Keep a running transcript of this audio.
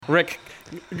Rick,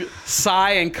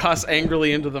 sigh and cuss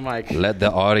angrily into the mic. Let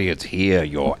the audience hear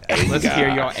your anger. Let's hear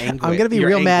your anguish. I'm going to be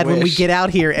real mad when we get out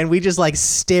here and we just like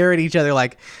stare at each other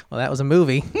like, well, that was a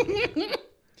movie.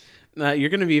 You're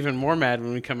going to be even more mad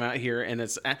when we come out here and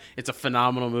it's a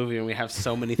phenomenal movie and we have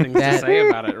so many things to say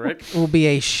about it, Rick. Will be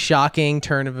a shocking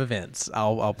turn of events.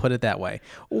 I'll put it that way.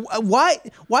 Why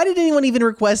did anyone even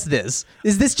request this?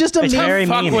 Is this just a meme?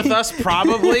 Fuck with us,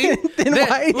 probably. Then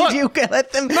why did you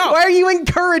let them? No. Why are you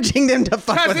encouraging them to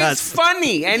fuck with us? Because it's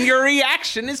funny and your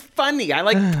reaction is funny. I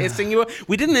like pissing you off.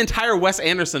 We did an entire Wes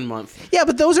Anderson month. Yeah,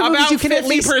 but those are movies you can at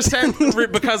least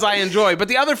 50% because I enjoy, but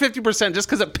the other 50% just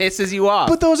because it pisses you off.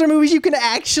 But those are movies you can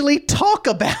actually talk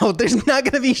about. There's not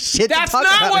going to be shit to talk about.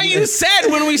 That's not what you said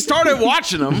when we started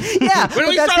watching them. Yeah. When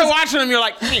we started watching them, you're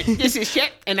like, this is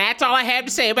shit, and that's all I had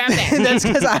to say about that. That's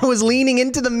because I was leaning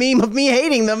into the meme of me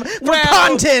hating them for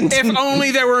content. If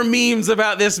only there were memes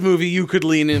about this movie you could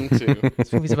lean into.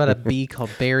 This movie's about a bee called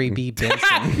Barry B. Benson.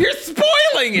 You're spoiling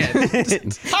it.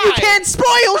 You can't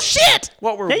spoil shit.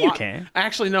 What we're you can.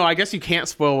 Actually, no, I guess you can't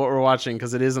spoil what we're watching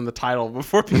because it is in the title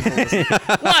before people listen.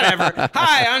 Whatever.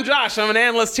 Hi, I'm Josh. I'm an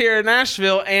analyst here in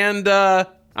Nashville, and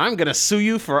I'm going to sue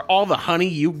you for all the honey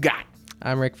you got.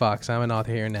 I'm Rick Fox. I'm an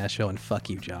author here in Nashville, and fuck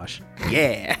you, Josh.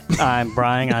 Yeah. I'm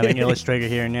Brian. I'm an illustrator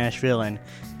here in Nashville, and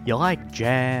you like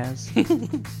jazz.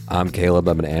 I'm Caleb.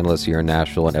 I'm an analyst here in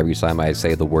Nashville, and every time I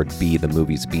say the word "bee," the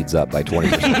movie speeds up by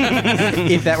 20%.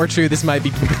 If that were true, this might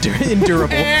be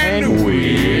endurable. And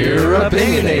we're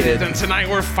opinionated. And tonight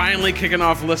we're finally kicking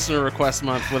off Listener Request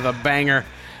Month with a banger.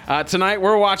 Tonight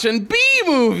we're watching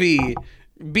B-Movie.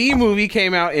 B-Movie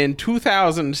came out in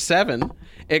 2007.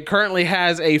 It currently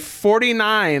has a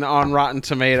 49 on Rotten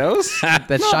Tomatoes.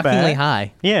 That's shockingly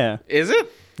high. Yeah. Is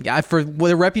it? Yeah, for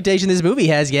the reputation this movie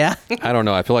has, yeah. I don't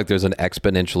know. I feel like there's an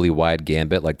exponentially wide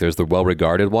gambit. Like there's the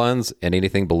well-regarded ones, and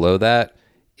anything below that,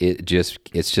 it's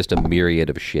just a myriad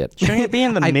of shit. Shouldn't it be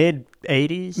in the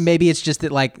mid-80s? Maybe it's just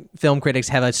that like film critics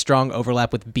have a strong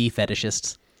overlap with bee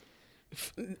fetishists.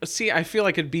 See, I feel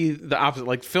like it'd be the opposite.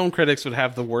 Like film critics would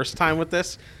have the worst time with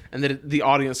this, and that the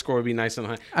audience score would be nice and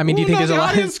high. I mean, do you think there's a lot?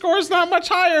 The audience score is not much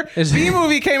higher.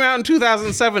 B-Movie came out in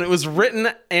 2007. It was written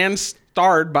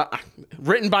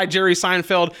by Jerry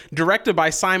Seinfeld, directed by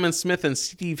Simon Smith and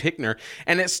Steve Hickner,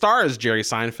 and it stars Jerry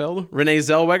Seinfeld, Renee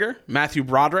Zellweger, Matthew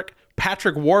Broderick,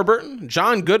 Patrick Warburton,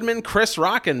 John Goodman, Chris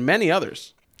Rock, and many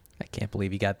others. I can't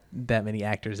believe you got that many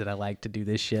actors that I like to do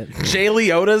this shit. Jay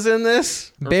Liotta's in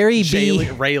this. Ray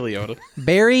Liotta.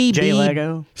 Barry Jay B.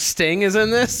 Lego. Sting is in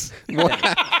this.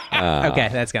 Okay,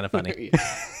 that's kind of funny.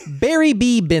 Barry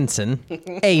B. Benson,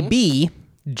 a B,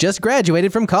 just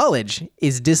graduated from college,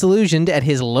 is disillusioned at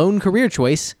his lone career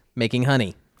choice, making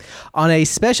honey. On a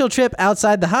special trip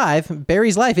outside the hive,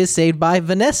 Barry's life is saved by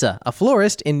Vanessa, a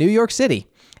florist in New York City.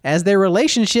 As their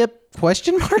relationship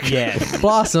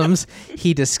blossoms,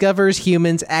 he discovers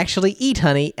humans actually eat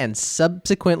honey and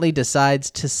subsequently decides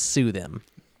to sue them.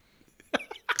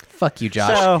 Fuck you,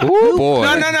 Josh. Oh boy.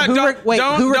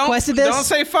 No. Who requested this? Don't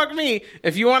say fuck me.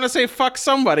 If you want to say fuck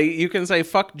somebody, you can say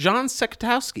fuck John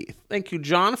Sekatowski. Thank you,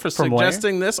 John, for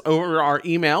suggesting this over our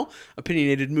email,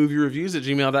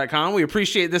 opinionatedmoviereviews@gmail.com. We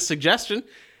appreciate this suggestion.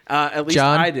 At least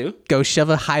John, I do. Go shove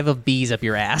a hive of bees up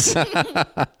your ass.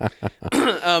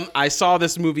 I saw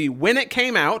this movie when it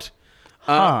came out.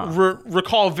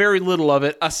 Recall very little of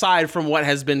it, aside from what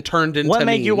has been turned into What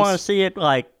made memes. you want to see it,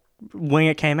 like, when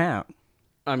it came out?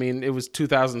 I mean, it was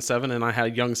 2007, and I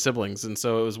had young siblings, and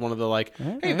so it was one of the, like,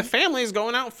 hey, the family's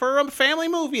going out for a family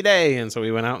movie day, and so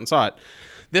we went out and saw it.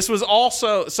 This was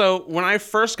also... So, when I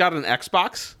first got an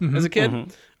Xbox as a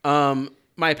kid...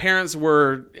 my parents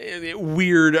were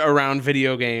weird around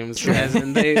video games,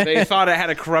 and they thought it had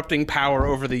a corrupting power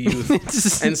over the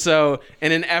youth. And so,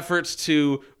 in an effort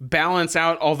to balance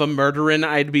out all the murdering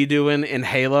I'd be doing in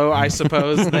Halo, I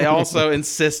suppose, they also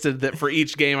insisted that for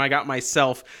each game I got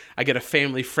myself, I get a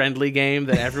family-friendly game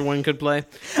that everyone could play.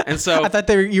 And so I thought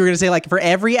you were going to say, like, for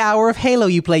every hour of Halo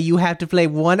you play, you have to play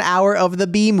 1 hour of the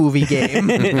B-Movie game.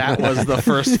 That was the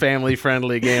first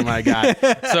family-friendly game I got.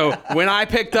 So when I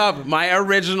picked up my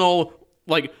original,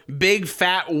 like, big,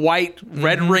 fat, white,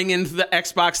 red ring into the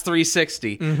Xbox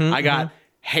 360, I got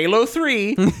Halo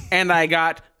 3, and I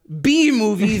got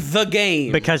B-Movie the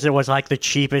game. Because it was like the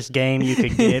cheapest game you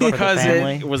could get because for the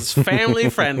family? it was family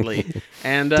friendly.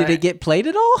 And did it get played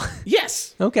at all?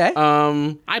 Yes. Okay.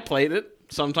 I played it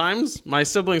sometimes. My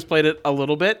siblings played it a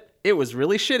little bit. It was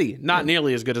really shitty. Not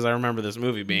nearly as good as I remember this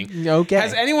movie being. Okay.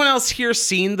 Has anyone else here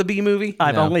seen the B-Movie?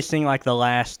 I've only seen like the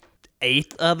last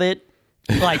 1/8 of it.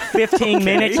 Like 15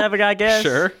 minutes of it, I guess.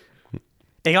 Sure.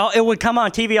 It would come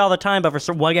on TV all the time, but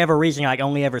for whatever reason, I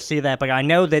only ever see that. But I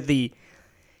know that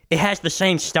it has the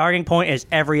same starting point as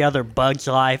every other Bug's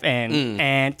Life and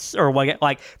Ants or what.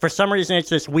 Like, for some reason, it's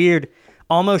this weird,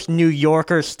 almost New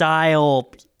Yorker style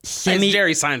It's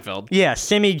Jerry Seinfeld. Yeah,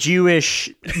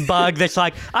 semi-Jewish bug that's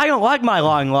like, I don't like my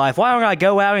long life. Why don't I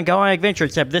go out and go on an adventure?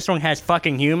 Except this one has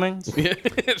fucking humans.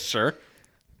 Sure.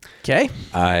 Okay.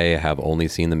 I have only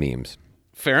seen the memes.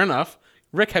 Fair enough.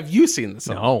 Rick, have you seen this?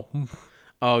 No.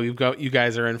 Oh, you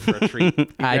guys are in for a treat. You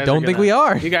I guys don't think we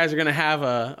are. You guys are gonna have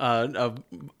a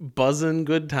buzzing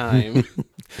good time.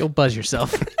 Go buzz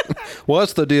yourself.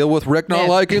 What's the deal with Rick not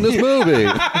liking this movie?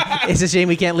 It's a shame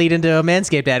we can't lead into a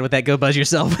Manscaped ad with that go buzz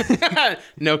yourself.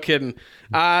 No kidding.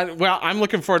 Well, I'm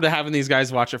looking forward to having these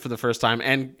guys watch it for the first time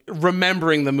and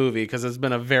remembering the movie because it's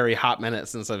been a very hot minute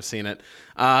since I've seen it.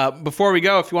 Before we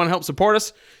go, if you want to help support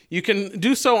us, you can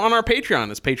do so on our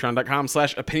Patreon. It's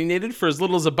patreon.com/opinionated. For as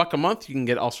little as $1 a month, you can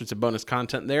get all sorts of bonus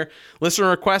content there. Listener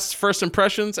requests, first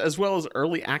impressions, as well as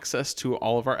early access to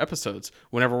all of our episodes.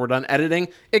 Whenever we're done editing,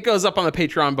 it goes up on the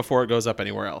Patreon before it goes up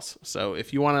anywhere else. So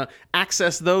if you want to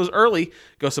access those early,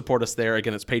 go support us there.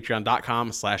 Again, it's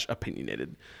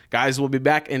patreon.com/opinionated. Guys, we'll be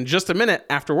back in just a minute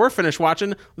after we're finished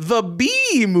watching The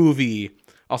Bee Movie.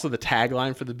 Also, the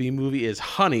tagline for The Bee Movie is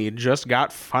 "Honey just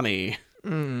got funny."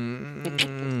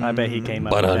 I bet he came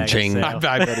up But with unchained. that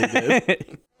I bet he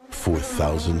did. For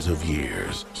thousands of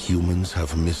years, humans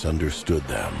have misunderstood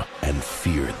them and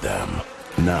feared them.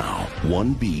 Now,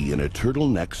 one bee in a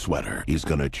turtleneck sweater is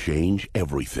gonna change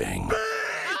everything.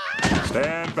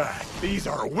 Stand back. These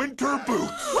are winter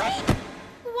boots. Wait!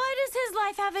 Why does his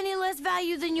life have any less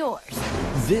value than yours?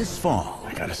 This fall,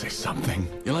 I gotta say something.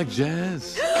 You like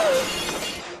jazz?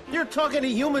 You're talking to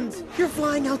humans. You're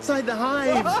flying outside the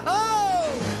hive.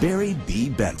 Barry B.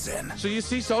 Benson. So you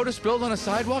see soda spilled on a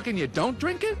sidewalk and you don't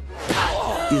drink it?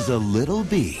 Is a little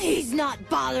bee He's not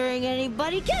bothering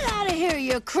anybody. Get out of here,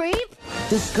 you creep!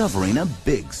 Discovering a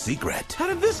big secret. How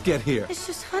did this get here? It's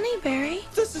just honey, Barry.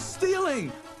 This is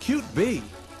stealing. Cute bee.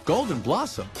 Golden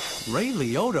Blossom. Ray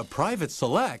Liotta Private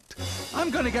Select. I'm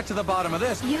gonna get to the bottom of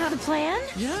this. You have a plan?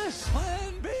 Yes.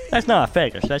 Plan B. That's not a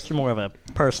fetish. That's more of a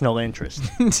personal interest.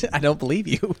 I don't believe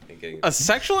you. A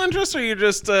sexual interest, or you're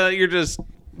just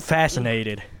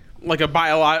Fascinated. like a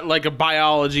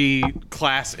biology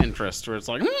class interest, where it's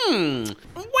like,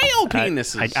 whale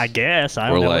penises. I guess. I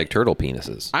Or don't know. like turtle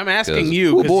penises. I'm asking 'Cause,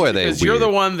 you oh boy, they because you're weird. the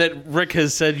one that Rick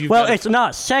has said you've. Well, got- it's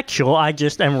not sexual. I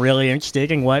just am really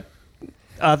interested in what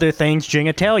other things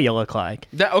genitalia look like.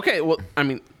 that okay. Well, I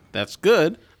mean, that's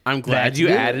good. I'm glad That's you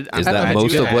good. added. Is I'm that glad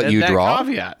most of what added you that draw?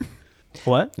 Caveat.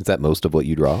 What? Is that most of what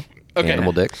you draw? Okay.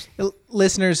 Animal dicks?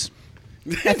 Listeners,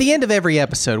 at the end of every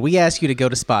episode, we ask you to go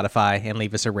to Spotify and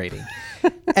leave us a rating.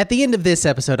 At the end of this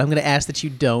episode, I'm going to ask that you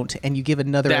don't, and you give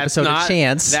another That's episode not a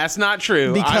chance. That's not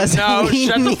true. Because no, we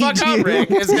shut the need fuck up, you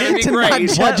Rick. It's gonna be to not great.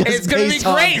 judge us It's gonna be based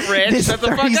on great, Rick. This Shut the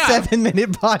fuck up.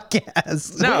 37-minute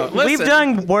podcast. No,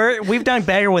 listen. We've done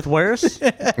better with worse.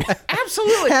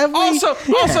 Absolutely. Have we? Also,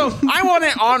 I want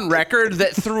it on record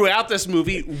that throughout this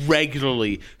movie,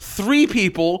 regularly, 3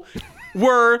 people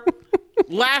were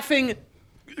laughing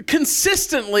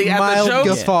consistently at Mild the jokes.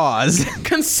 guffaws.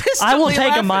 Consistently I will take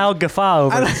laughing. a mild guffaw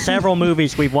over several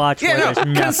movies we've watched where Yeah, there's no,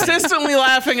 nothing. consistently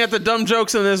laughing at the dumb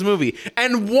jokes in this movie.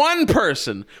 And one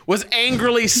person was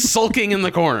angrily sulking in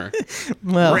the corner.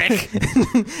 Well, Rick.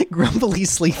 grumpily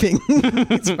sleeping.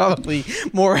 It's probably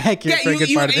more accurate Yeah, for a good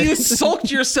you part of you it.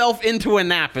 sulked yourself into a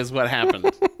nap is what happened.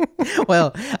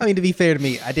 Well, I mean, to be fair to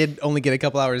me, I did only get a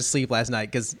couple hours of sleep last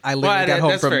night because I literally Well, got home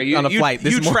that's from fair. on a flight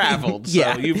this you morning. traveled, so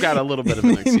Yeah. you've got a little bit of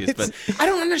an excuse. But I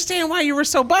don't understand why you were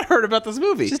so butthurt about this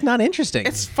movie. It's just not interesting.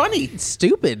 It's funny. It's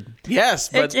stupid. Yes,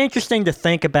 but It's interesting to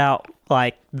think about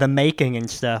like the making and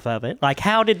stuff of it. Like,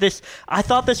 how did this? I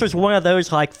thought this was one of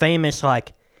those like famous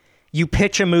like you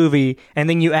pitch a movie and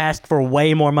then you ask for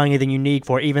way more money than you need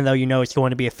for, even though you know it's going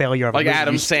to be a failure of like a movie.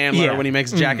 Adam Sandler yeah. when he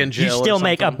makes Jack and Jill. You or still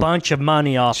make a something. bunch of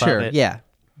money off Sure, of it. yeah.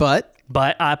 But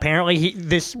But apparently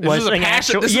this was is a an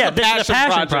passion- actual this is a this is a passion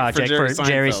passion project for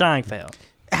Jerry Seinfeld. Seinfeld.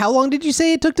 how long did you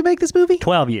say it took to make this movie?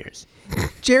 12 years.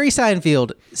 Jerry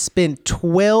Seinfeld spent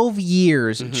 12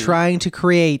 years trying to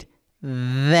create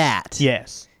that.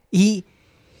 Yes. He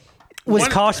was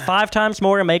It cost 5 times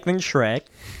more to make than Shrek.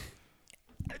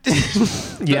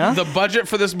 Yeah. The budget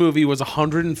for this movie was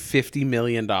 $150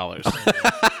 million.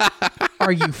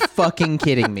 Are you fucking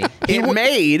kidding me? It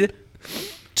made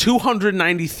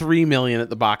 $293 million at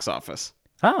the box office.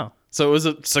 Oh. So it was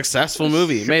a successful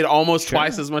movie. It made almost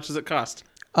twice as much as it cost.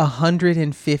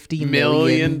 $150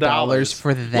 million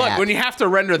for that. Look, when you have to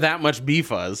render that much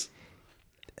B-fuzz.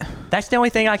 That's the only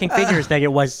thing I can figure is that it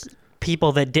was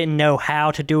people that didn't know how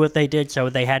to do what they did, so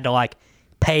they had to like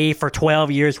pay for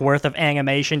 12 years worth of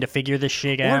animation to figure this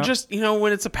shit out. Or just,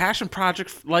 when it's a passion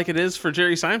project like it is for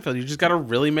Jerry Seinfeld, you just got to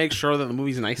really make sure that the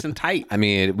movie's nice and tight. I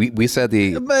mean, we said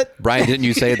Brian, didn't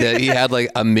you say that he had like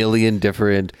a million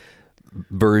different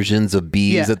versions of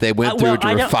bees that they went through to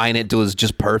refine it till it was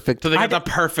just perfect? So they got the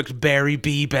perfect Barry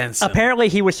B. Benson. Apparently,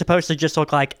 he was supposed to just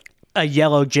look like a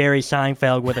yellow Jerry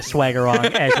Seinfeld with a swagger on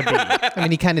as a bee. I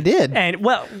mean, he kind of did. And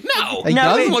No, he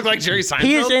doesn't look like Jerry Seinfeld.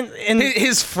 He is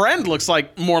his friend looks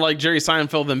like more like Jerry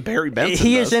Seinfeld than Barry Benson.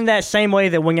 He is in that same way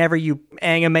that whenever you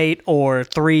animate or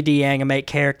 3D animate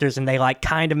characters and they like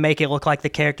kind of make it look like the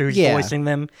character who's voicing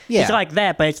them. Yeah. He's like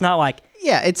that, but it's not like.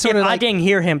 Yeah, it's sort if of like, I didn't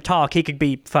hear him talk, he could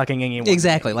be fucking anyone.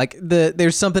 Exactly. Like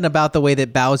there's something about the way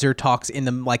that Bowser talks in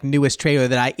the like newest trailer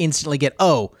that I instantly get.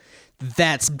 Oh,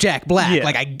 that's Jack Black. Yeah.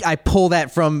 Like I pull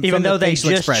that from even though the they facial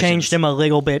just expressions. changed him a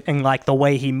little bit in like the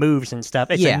way he moves and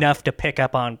stuff. It's Yeah. enough to pick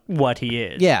up on what he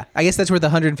is. Yeah, I guess that's where the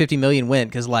 150 million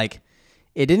went because like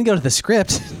it didn't go to the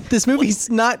script. This movie's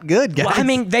not good, guys. Well, I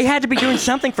mean, they had to be doing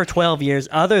something for 12 years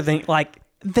other than like.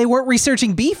 They weren't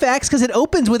researching bee facts because it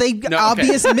opens with a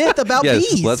obvious myth about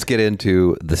bees. Let's get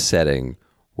into the setting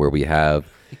where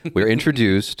we're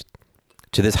introduced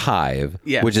to this hive,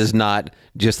 which is not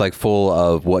just like full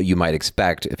of what you might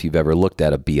expect if you've ever looked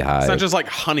at a beehive. It's not just like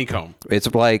honeycomb.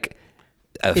 It's like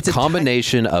a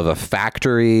combination of a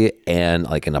factory and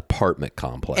like an apartment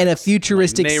complex and a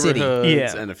futuristic city.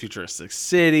 Neighborhoods and a futuristic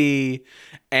city.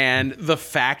 And the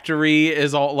factory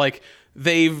is all like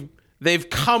they've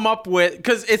come up with,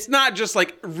 because it's not just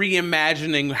like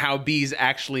reimagining how bees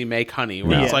actually make honey,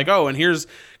 where it's like, oh, and here's,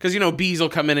 because bees will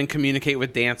come in and communicate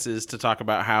with dances to talk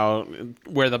about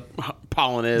where the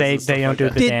pollen is. They don't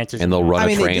do the dances, and they'll run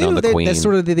a train on the queen. That's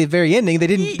sort of the very ending. They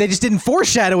just didn't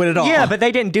foreshadow it at all. Yeah, but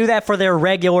they didn't do that for their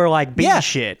regular like bee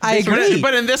shit. I agree.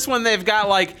 But in this one, they've got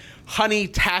like honey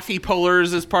taffy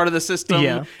pullers as part of the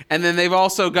system, and then they've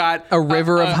also got a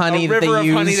river of honey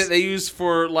that they use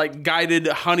for like guided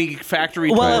honey factory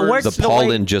tours. It works. The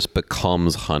pollen just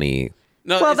becomes honey.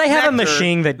 No, well, they have nectar. a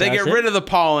machine that does they get rid of the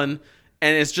pollen,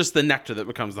 and it's just the nectar that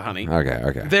becomes the honey.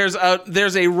 Okay. There's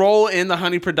a role in the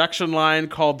honey production line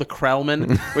called the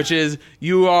Krellman, which is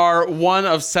you are one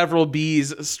of several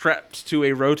bees strapped to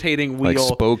a rotating wheel,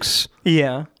 like spokes.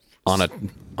 Yeah. On a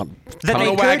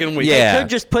wagon wheel. They could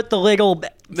just put the little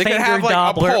they finger could have like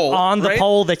doppler a pole, on the right?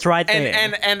 pole that's right there.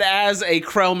 And as a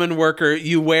Krellman worker,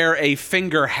 you wear a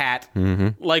finger hat,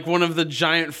 like one of the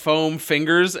giant foam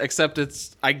fingers, except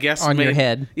it's, I guess, on your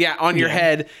head. Yeah, on your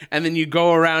head, and then you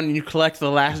go around and you collect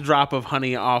the last drop of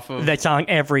honey off of. That's on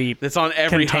every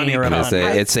honey cup.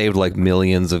 It saved like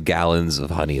millions of gallons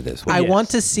of honey this week. I want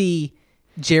to see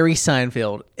Jerry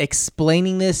Seinfeld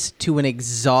explaining this to an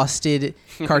exhausted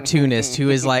cartoonist who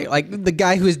is like the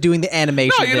guy who is doing the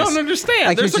animation. No, you don't understand.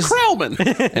 Like, There's a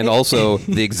Krellman. And also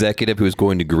the executive who's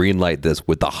going to greenlight this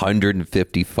with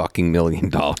 $150 fucking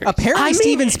million. Apparently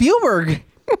Steven Spielberg.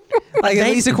 Like at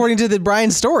least according to the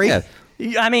Brian story. Yeah.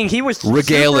 I mean, he was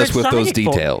regale us with those excited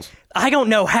for it. details. I don't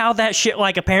know how that shit.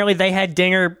 Like, apparently they had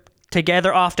dinner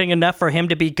together often enough for him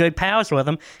to be good pals with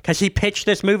him, because he pitched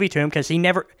this movie to him because he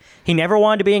never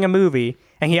wanted to be in a movie,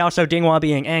 and he also didn't want to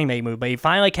be in an anime movie. But he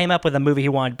finally came up with a movie he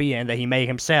wanted to be in that he made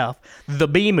himself, the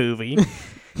Bee Movie.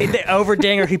 Over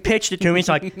dinner, he pitched it to me. He's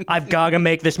like, "I've got to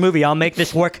make this movie. I'll make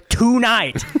this work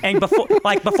tonight." And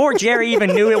before Jerry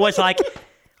even knew it was like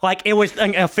it was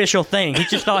an official thing, he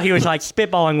just thought he was like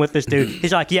spitballing with this dude.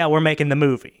 He's like, "Yeah, we're making the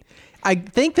movie." I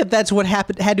think that's what had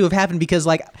to have happened, because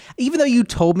like even though you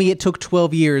told me it took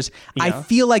 12 years, I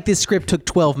feel like this script took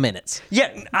 12 minutes.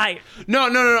 No,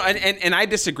 and I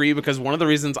disagree, because one of the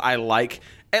reasons I like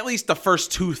at least the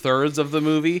first 2/3 of the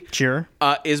movie,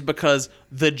 is because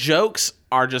the jokes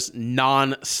are just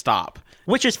non-stop,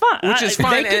 which is fine.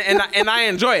 And I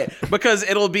enjoy it, because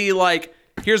it'll be like,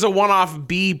 here's a one-off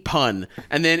bee pun,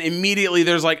 and then immediately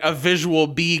there's like a visual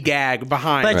bee gag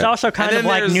behind. But it's also kind of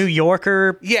like New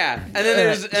Yorker. Yeah, and then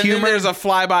there's a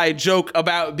flyby joke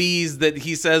about bees that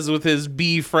he says with his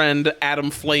bee friend Adam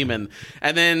Flamin,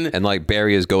 and like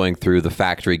Barry is going through the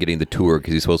factory getting the tour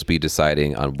because he's supposed to be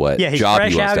deciding on what he's job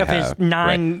fresh he wants out to of have. his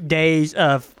 9 days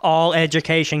of all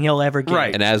education he'll ever get.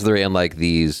 Right. And as they're in like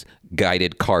these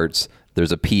guided carts,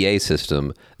 there's a PA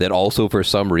system that also, for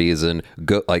some reason,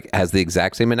 has the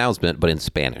exact same announcement, but in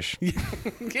Spanish.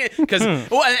 Because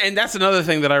and that's another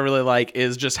thing that I really like,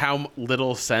 is just how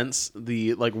little sense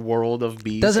the like world of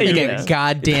bees doesn't make a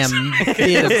goddamn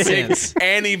bit of sense.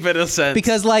 Any bit of sense.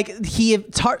 Because like he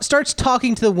starts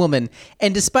talking to the woman,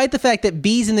 and despite the fact that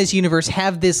bees in this universe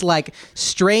have this like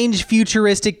strange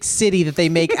futuristic city that they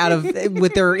make out of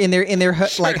with their in their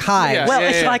like hives. Well,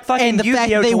 it's like fucking and the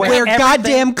fact Yu-Gi-Oh! they to wear everything.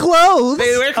 goddamn clothes. clothes.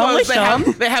 They wear Only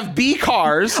clothes. They have bee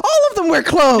cars. All of them wear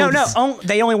clothes. No,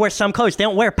 they only wear some clothes. They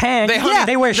don't wear pants.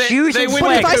 They wear shoes and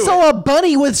But if I sweaters. saw a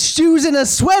bunny with shoes and a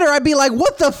sweater, I'd be like,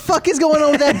 what the fuck is going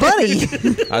on with that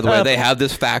bunny? By the way, they have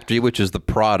this factory, which is the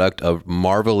product of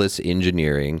marvelous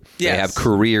engineering. Yes. They have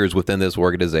careers within this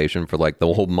organization for like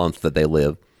the whole month that they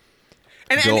live.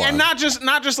 And not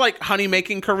just like honey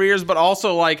making careers, but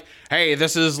also like, hey,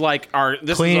 this is like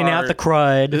cleaning out the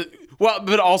crud. Well,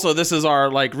 but also this is our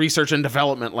like research and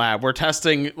development lab. We're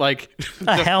testing like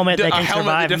a helmet that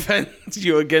that defends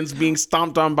you against being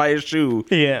stomped on by a shoe.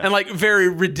 Yeah, and like very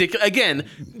ridiculous. Again,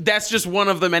 that's just one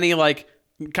of the many like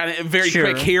kind of very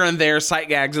quick here and there sight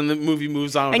gags, and the movie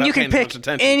moves on. And you can pick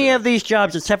any of these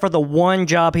jobs except for the one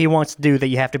job he wants to do that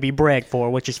you have to be bred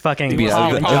for, which is fucking a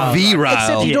virile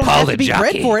Except you don't have to be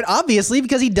bred for it, obviously,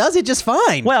 because he does it just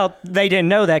fine. Well, they didn't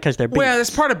know that because they're bees. Well, it's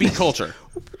part of bee culture.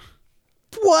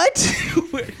 What?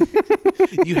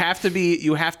 You have to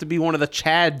be one of the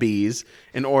Chad bees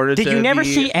in order to. Did you never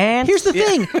see ants? Here's the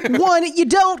thing. One, you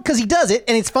don't, because he does it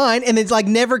and it's fine, and it's like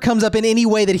never comes up in any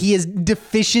way that he is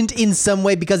deficient in some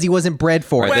way because he wasn't bred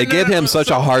for it. Right, they give him such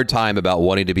a hard time about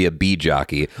wanting to be a bee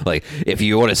jockey. Like, if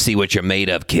you want to see what you're made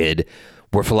of, kid,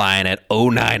 we're flying at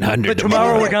 0900 But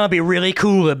tomorrow we're gonna be really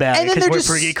cool about it because we're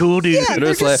pretty cool dudes. Yeah,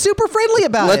 they're just super friendly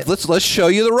about it. Let's show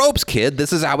you the ropes, kid.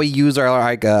 This is how we use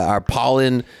our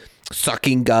pollen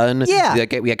sucking gun. Yeah.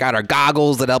 We got our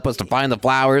goggles that help us to find the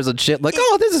flowers and shit. Like,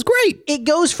 oh, this is great. It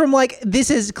goes from like,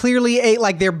 this is clearly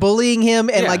like they're bullying him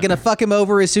and like gonna fuck him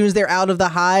over as soon as they're out of the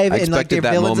hive, and like they're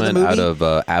villains of the movie. I expected that moment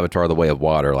out of Avatar: The Way of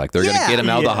Water. Like, they're gonna get him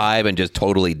out of the hive and just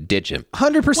totally ditch him.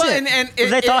 100%. Well, and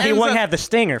they thought he wouldn't have the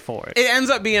stinger for it. It ends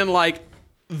up being like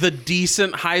the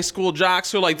decent high school jocks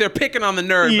who like they're picking on the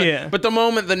nerd, but the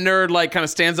moment the nerd like kind of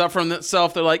stands up for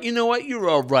himself, they're like, you know what, you're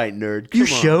all right, nerd. Come You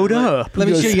on, showed up. Let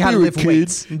me show you how to lift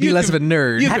weights and be less of a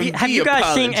nerd. Have you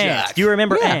guys seen Ants? Do you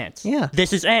remember Ants? Yeah.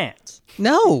 This is Ants.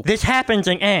 No. This happens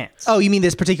in Ants. Oh, you mean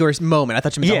this particular moment? I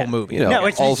thought you meant the whole movie. You know, No,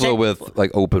 it's also with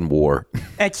like open war.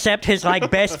 Except his like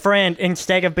best friend,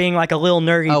 instead of being like a little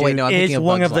nerdy dude, I'm is thinking of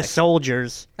one Bug's of the Life.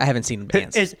 soldiers. I haven't seen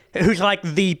Ants. Who's like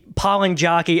the pollen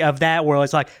jockey of that world.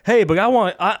 It's like, hey, but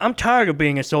I'm tired of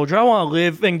being a soldier. I want to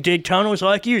live and dig tunnels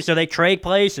like you. So they trade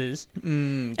places.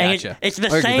 And Gotcha. it's the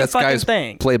same That fucking guy's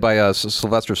thing. played by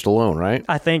Sylvester Stallone, right?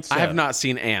 I think so. I have not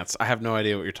seen Ants. I have no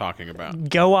idea what you're talking about.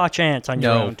 Go watch Ants on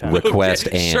your own time. Request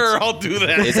Ants. Sure, I'll do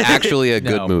that. It's actually a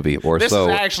good movie, or This so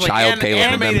is actually Child Caleb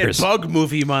animated remembers. bug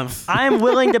movie month. I'm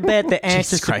willing to bet that Ants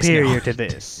is Jesus Christ, superior no. to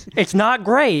this. It's not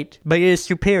great, but it is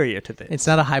superior to this. It's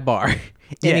not a high bar.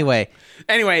 Anyway.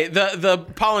 Anyway, the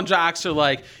pollen jocks are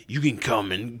like, you can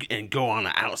come and go on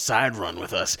an outside run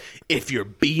with us if you're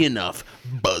bee enough,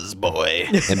 buzz boy.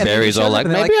 And Barry's all like,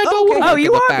 and they're maybe like, I don't okay. want to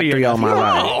you work are at the bee factory all my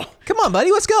life. Oh, Come on,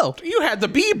 buddy, let's go. you had the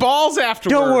bee balls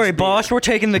afterwards. Don't worry, boss. We're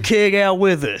taking the kid out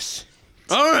with us.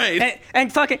 All right.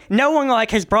 And fucking no one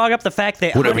like has brought up the fact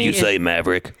that Whatever honey you say,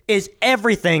 Maverick. is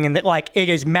everything, and that like it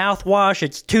is mouthwash,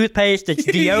 it's toothpaste, it's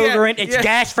deodorant, it's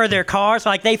gas for their cars.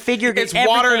 Like they figured It's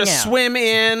water to everything out. swim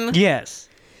in. Yes.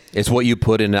 It's what you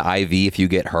put in an IV if you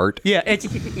get hurt. Yeah,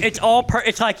 it's all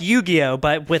it's like Yu-Gi-Oh,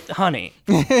 but with honey,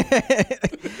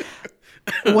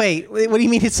 Wait, what do you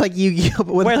mean it's like Yu-Gi-Oh?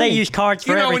 But with where they honey? use cards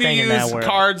for You know when everything you in that use world.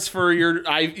 cards for your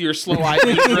slow IV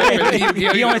drip in the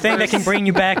The only thing that can bring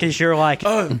you back is your like.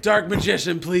 Oh, dark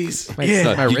magician, please. My You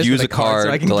wrist use with a card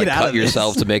so I can to like get out cut of this.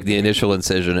 yourself to make the initial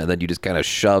incision, and then you just kind of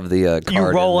shove the card. you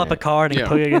roll in up a there. card and Yeah.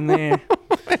 put it in there.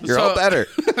 You're all better.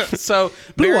 So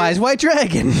Blue Eyes White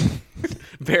Dragon.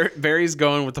 Barry's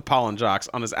going with the pollen jocks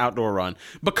on his outdoor run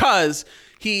because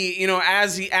he,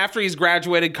 after he's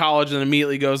graduated college and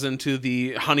immediately goes into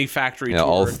the honey factory tour.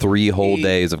 All 3 whole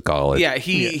days of college. Yeah,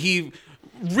 he took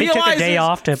a realizes day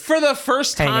off to for the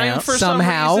first hang time out. for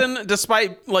Somehow. some reason,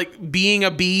 despite like being a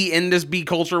bee in this bee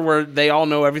culture where they all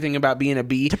know everything about being a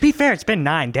bee. To be fair, it's been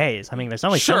 9 days. I mean, there's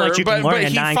only so much you can learn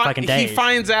in 9 fucking days. He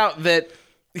finds out that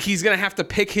he's gonna have to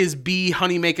pick his bee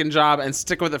honey making job and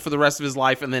stick with it for the rest of his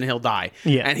life, and then he'll die.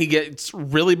 Yeah. And he gets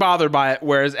really bothered by it,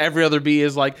 whereas every other bee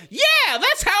is like, yeah,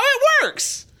 that's how it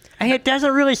works. And it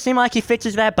doesn't really seem like he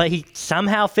fixes that, but he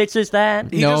somehow fixes that.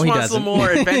 He No, just he wants doesn't. some more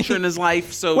adventure in his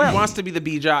life, so Well- he wants to be the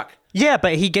bee jock. Yeah,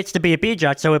 but he gets to be a bee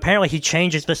jock, so apparently he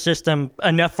changes the system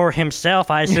enough for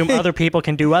himself. I assume other people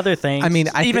can do other things. I mean,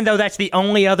 even though that's the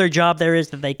only other job there is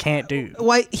that they can't do.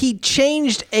 Why he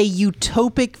changed a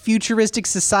utopic futuristic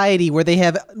society where they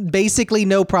have basically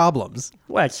no problems.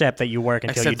 Well, except that you work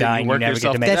until Except you that die you and you work never get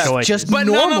yourself to make to That's choices. just But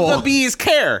normal. none of the bees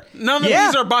care. None of the Yeah.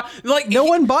 bees are like No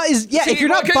one buys. Yeah, See, if you're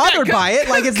not okay, bothered yeah, by it,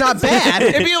 like it's not bad.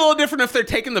 It'd be a little different if they're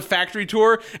taking the factory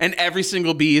tour and every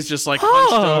single bee is just like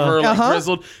hunched over, like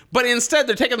grizzled. But But instead,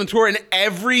 they're taking the tour, and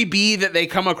every bee that they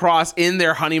come across in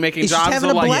their honey making It's just jobs having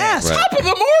are a like, blast. Right. top of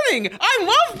the morning.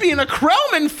 I love being a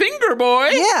Krellman finger boy.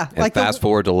 Yeah, And like fast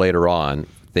forward to later on,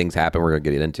 things happen we're going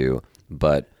to get into,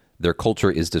 but their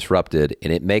culture is disrupted,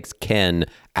 and it makes Ken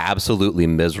absolutely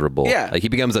miserable. Yeah. Like he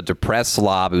becomes a depressed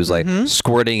slob who's like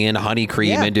squirting in honey cream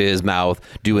Yeah. into his mouth,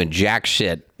 doing jack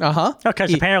shit.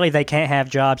 Because apparently they can't have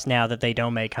jobs now that they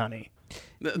don't make honey.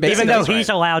 Even though he's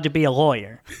allowed to be a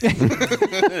lawyer.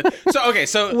 So Wait.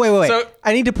 So,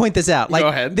 I need to point this out. Like, Go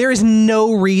ahead. there is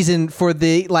no reason for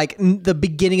the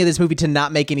beginning of this movie to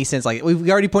not make any sense. Like, we've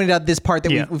already pointed out this part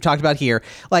that we've talked about here.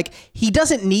 Like, he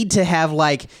doesn't need to have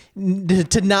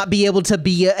to not be able to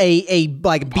be a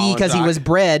bee because he was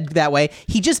bred that way.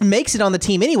 He just makes it on the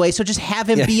team anyway. So just have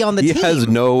him be on the team. He has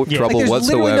no trouble there's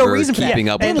whatsoever literally no reason for keeping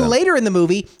that. up with And them. later in the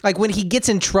movie, like when he gets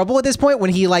in trouble at this point,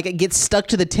 when he gets stuck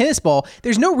to the tennis ball,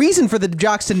 there's no reason for the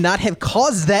jocks to not have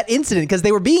caused that incident because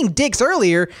they were being dicks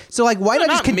earlier. So why not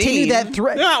just continue that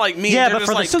threat? They're not like me. Yeah, They're but just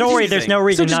for the like story, there's no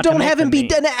reason So just not to don't make have him them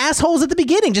be assholes at the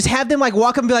beginning. Just have them walk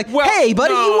up and be like, Well, "Hey,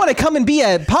 buddy, no. you want to come and be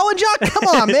a pollen jock? Come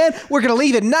on, man. We're gonna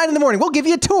leave at 9 a.m. We'll give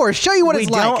you a tour, show you what We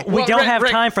it's don't. like." We don't Rick- have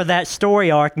Rick- time for that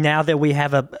story arc now that we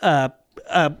have a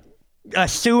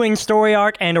suing story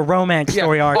arc and a romance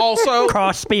story arc. Also,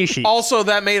 cross species. Also,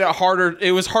 that made it harder.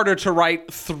 It was harder to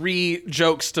write 3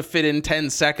 jokes to fit in 10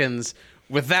 seconds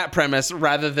with that premise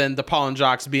rather than the pollen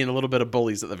jocks being a little bit of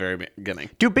bullies at the very beginning.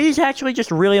 Do bees actually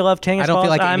just really love tennis I don't balls? feel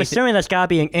like I'm anything- assuming that's got to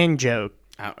be an in joke.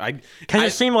 Because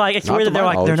it seemed like it's Not weird to that they're my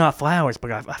like, they're knowledge. not flowers,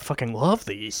 but I fucking love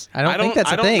these. I don't think that's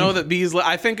a I don't thing. know that bees.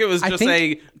 I think it was I just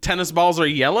think- a tennis balls are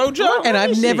yellow joke. And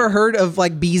I've never heard of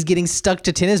bees getting stuck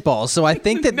to tennis balls. So I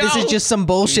think that this is No. just some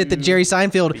bullshit that Jerry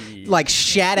Seinfeld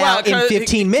shat out in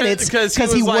 15 minutes because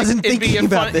he wasn't thinking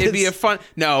about this. It'd be a fun.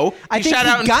 No, I he think shat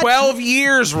he out in got- 12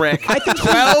 years, Rick.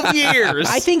 12 years.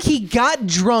 I think he got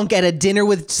drunk at a dinner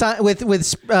with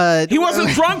he wasn't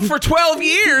drunk for 12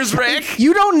 years, Rick.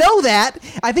 You don't know that.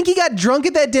 I think he got drunk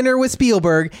at that dinner with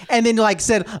Spielberg and then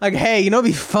said, hey, it'd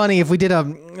be funny if we did a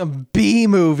bee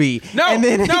movie. No, and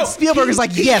then no, Spielberg is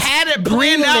like, he yes, had it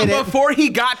planned out greenlit it. before he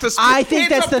got to. I think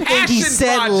It's that's a the thing he passion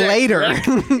said project, later.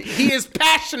 Rick. He is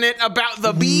passionate about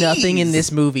the bees. Nothing in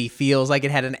this movie feels like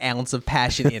it had an ounce of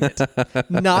passion in it.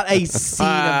 Not a scene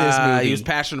of this movie. He was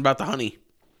passionate about the honey.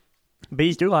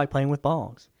 Bees do like playing with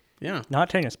balls. Yeah. Not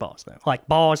tennis balls, though. Like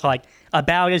balls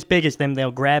about as big as them,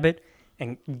 they'll grab it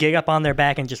and get up on their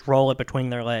back and just roll it between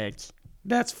their legs.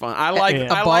 That's fun. I like A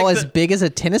a I ball like as the- big as a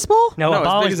tennis ball? No, No, a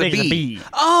ball as as big big as as a a bee. bee.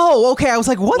 Oh, okay. I was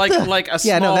like, what Like- the? like a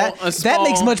yeah, no, small- that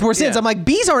makes small- much more sense. yeah. I'm like,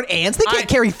 bees aren't ants. They can't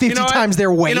carry 50 you know what? times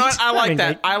their weight. You know what? I like mean,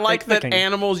 that. I like they that can-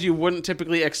 animals you wouldn't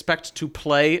typically expect to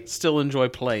play still enjoy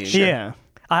playing. Yeah.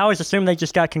 I always assumed they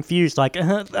just got confused. Like,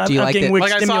 I'm Do you like getting that- which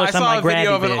Like I stimulus saw on my a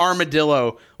video grabby of an bits.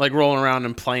 armadillo rolling around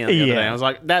and playing the other Yeah. day. I was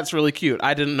like, that's really cute.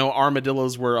 I didn't know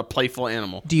armadillos were a playful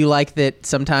animal. Do you like that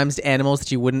sometimes animals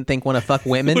that you wouldn't think want to fuck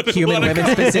women, human wanna women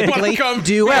come- specifically, wanna come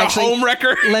do be a actually? home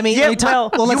wrecker? Let me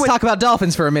talk. well, you Let's would- talk about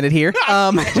dolphins for a minute here.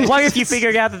 What if you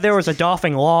figured out that there was a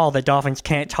dolphin law that dolphins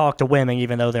can't talk to women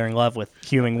even though they're in love with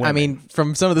human women? I mean,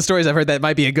 from some of the stories I've heard, that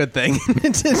might be a good thing.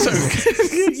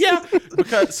 Yeah,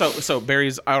 because so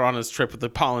Barry's out on his trip with the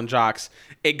pollen jocks.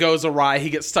 It goes awry. He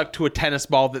gets stuck to a tennis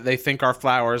ball that they think are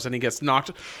flowers, and he gets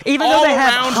knocked. even all though they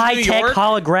have around New high-tech York.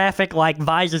 holographic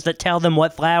visors that tell them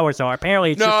what flowers are,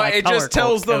 apparently it's No, just it color just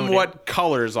tells them coded. what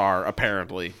colors are.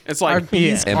 Apparently, it's Are like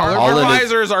bees And our pollen is-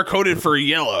 visors are coded for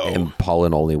yellow. And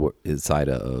pollen only inside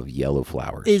of yellow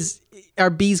flowers. Are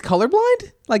bees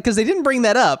colorblind? Because they didn't bring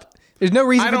that up. There's no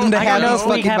reason for them to I have don't know these if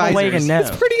we fucking have a way to visors. know.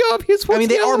 It's pretty obvious. I mean,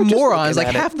 they are morons. Like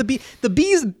half the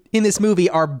bees in this movie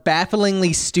are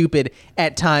bafflingly stupid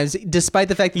at times, despite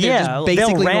the fact that they're just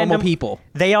basically normal people.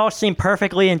 They all seem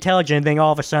perfectly intelligent, then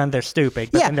all of a sudden they're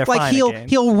stupid. But Yeah, then they're like fine again.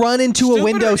 he'll run into Stupid a or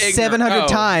window ignorant? 700 Oh,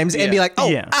 times and be yeah. like, oh,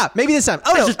 Yeah. maybe this time.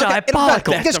 Oh no, This is okay,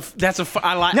 diabolical. That's a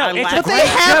I like. No, I it's laugh a at But they great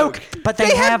that have, joke, but they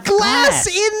have have glass glass.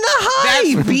 in the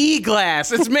hive. That's bee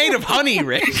glass. It's made of honey,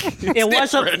 Rick.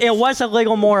 It was a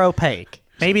little more opaque.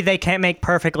 Maybe they can't make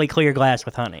perfectly clear glass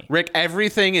with honey. Rick,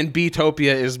 everything in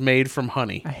Beetopia is made from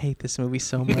honey. I hate this movie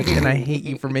so much, and I hate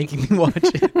you for making me watch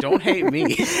it. Don't hate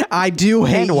me. I do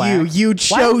hate And wax. you. You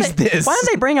Why don't chose they- this. Why don't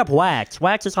they bring up wax?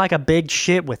 Wax is like a big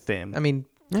shit with them. I mean,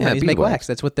 honey's make beeswax. wax.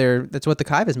 That's what the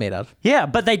hive is made of. Yeah,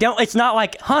 but they don't. It's not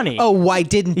like honey. Oh, why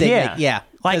didn't they? Yeah. Make, yeah.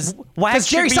 Like, wax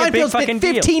Jerry should be a big Seinfeld fucking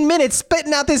spent 15 minutes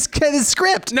spitting out this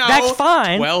script. No, That's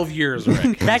fine. 12 years,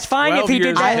 Rick. That's fine if 12 he did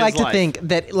years that. of I his like to life. think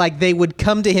that they would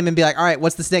come to him and be like, "All right,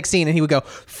 what's this next scene?" And he would go,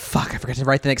 "Fuck, I forgot to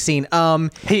write the next scene."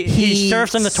 He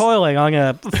surfs in the toilet on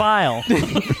a file.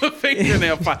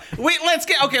 Fingernail file. Wait, let's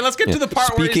get to the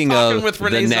part where he's Speaking talking of with the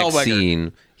Renee next Zellweger.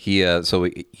 scene,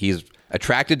 He's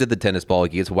attracted to the tennis ball. He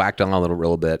gets whacked on a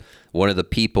little bit. One of the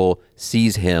people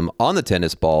sees him on the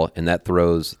tennis ball, and that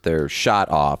throws their shot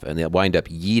off, and they wind up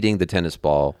yeeting the tennis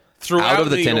ball out of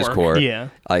the New tennis York. court, Yeah.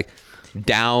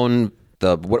 Down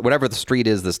the whatever the street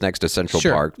is that's next to Central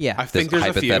Park. Yeah. I think there's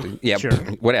a few. Yeah, Sure.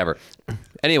 whatever.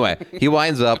 Anyway, he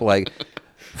winds up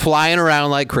flying around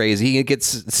like crazy. He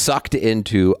gets sucked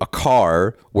into a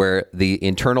car where the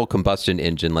internal combustion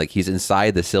engine, he's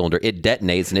inside the cylinder, it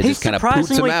detonates and it He's just kind of poops him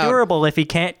surprisingly out. durable if he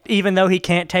can't, even though he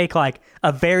can't take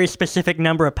a very specific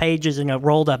number of pages in a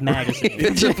rolled up magazine.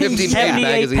 It's a 50-page 78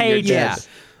 magazine. pages. Yeah.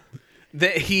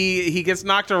 That he gets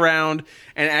knocked around,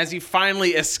 and as he finally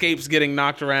escapes getting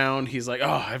knocked around, he's like,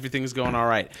 oh, everything's going all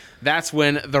right. That's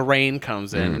when the rain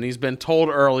comes in, and he's been told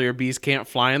earlier bees can't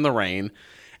fly in the rain.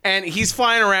 And he's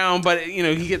flying around, but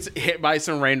he gets hit by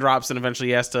some raindrops, and eventually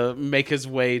he has to make his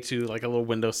way to a little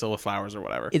windowsill of flowers or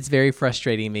whatever. It's very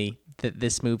frustrating me that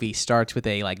this movie starts with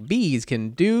bees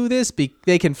can do this,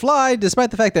 they can fly,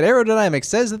 despite the fact that aerodynamics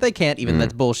says that they can't. Even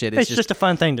that's bullshit. It's just a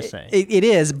fun thing to say. It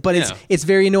is, but it's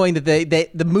very annoying that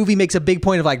the movie makes a big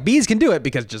point of bees can do it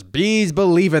because just bees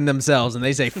believe in themselves and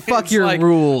they say fuck It's your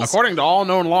rules. According to all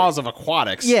known laws of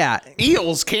aquatics,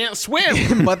 eels can't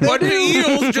swim, but the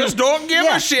eels just don't give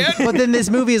a shit. But then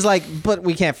this movie is but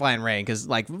we can't fly in rain because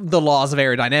the laws of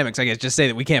aerodynamics, I guess, just say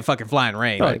that we can't fucking fly in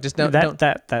rain. Just don't.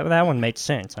 That one makes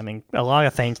sense. I mean, a lot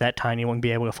of things that tiny wouldn't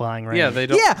be able to fly in rain. Yeah, they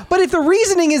don't. Yeah, but if the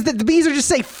reasoning is that the bees are just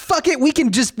say fuck it, we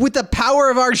can just with the power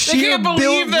of our They sheer can't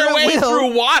believe their way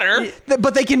through water.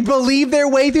 But they can believe their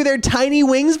way through their tiny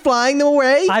wings flying them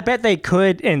away. I bet they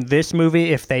could in this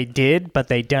movie if they did, but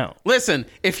they don't. Listen,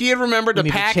 if he had remembered to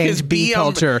need to pack change his bee bee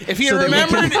culture if he so had that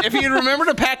we remembered, if he had remembered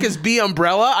to pack his bee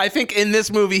umbrella, I think in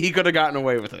this movie he could have gotten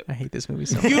away with it. I hate this movie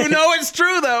so much. You know it's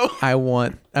true though. I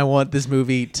want this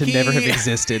movie to never have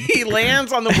existed. He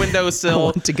lands on the windowsill. I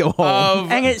want to go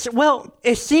home. And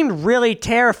it seemed really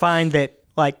terrifying that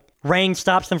rain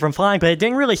stops them from flying, but it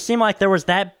didn't really seem like there was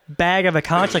that bad of a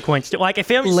consequence. It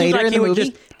seemed Later like in he the would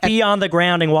movie, just be on the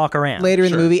ground and walk around. Later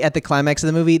in the movie, at the climax of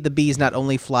the movie, the bees not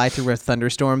only fly through a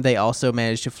thunderstorm, they also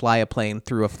manage to fly a plane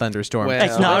through a thunderstorm. Well,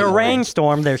 It's not a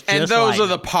rainstorm. There's just and those lightning. are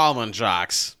the pollen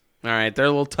jocks. All right, they're a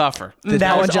little tougher.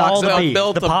 That was all the bees.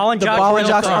 built The the- pollen The jocks pollen were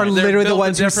jocks are They're literally the built a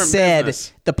ones who different said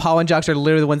business. the pollen jocks are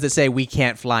literally the ones that say we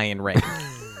can't fly in rain.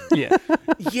 Yeah.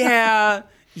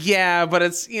 Yeah, but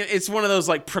it's one of those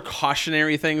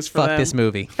precautionary things for Fuck them. this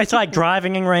movie. It's like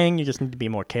driving in rain. You just need to be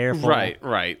more careful. Right.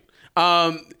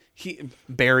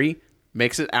 Barry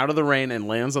makes it out of the rain and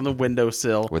lands on the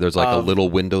windowsill Where there's a little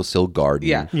windowsill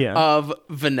garden. Yeah. of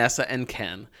Vanessa and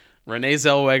Ken, Renee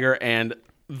Zellweger, and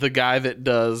the guy that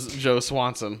does Joe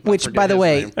Swanson. I Which, forget by the his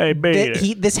way, name. Hey,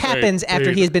 baby. this happens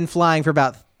after he has been flying for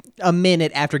about a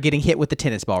minute after getting hit with the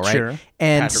tennis ball, right? Sure.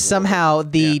 And Patrick somehow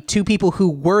Warburton. the two people who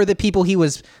were the people he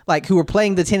was who were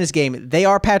playing the tennis game, they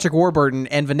are Patrick Warburton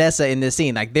and Vanessa in this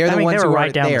scene. They're the ones they who were are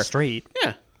right down there. the street.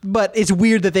 Yeah. But it's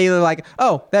weird that they were like,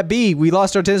 oh, that bee, we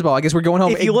lost our tennis ball. I guess we're going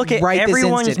home. If you look at right this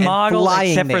everyone's instant and model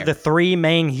flying except there. for the three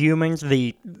main humans,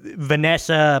 the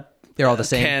Vanessa, They're all the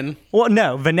same. Ken. well,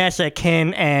 no, Vanessa,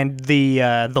 Ken, and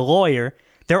the lawyer,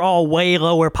 they're all way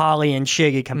lower poly and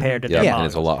shiggy compared to Yeah, their and models.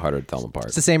 it's a lot harder to tell them apart.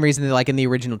 It's the same reason that, in the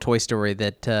original Toy Story,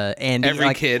 that Andy,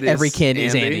 Every kid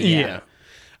is Andy. Yeah.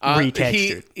 He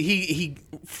Retextured. he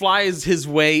flies his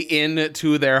way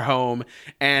into their home,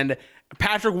 and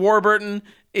Patrick Warburton,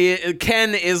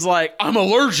 Ken is like, I'm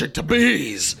allergic to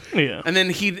bees. Yeah. And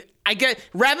then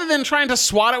rather than trying to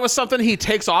swat it with something, he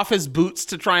takes off his boots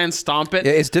to try and stomp it.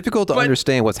 Yeah, it's difficult to But-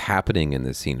 understand what's happening in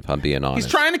this scene, if I'm being honest.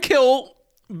 He's trying to kill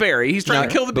Barry. He's trying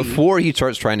to kill the bee. Before he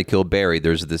starts trying to kill Barry,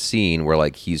 there's the scene where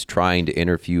he's trying to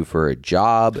interview for a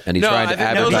job and he's No, trying I to think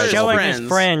those are advertise. his showing friends. his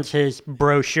friends his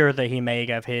brochure that he made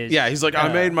of his. Yeah, he's like, I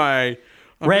made my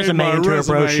resume into a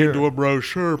brochure. into a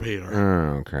brochure, Peter.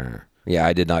 Oh, okay. Yeah,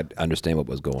 I did not understand what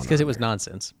was going on. Because it was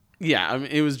nonsense. Yeah, I mean,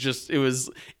 it was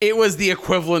the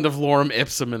equivalent of lorem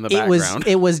ipsum in the It was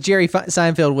background. Jerry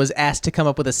Seinfeld was asked to come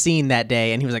up with a scene that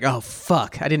day, and he was like, "Oh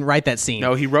fuck, I didn't write that scene."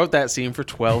 No, he wrote that scene for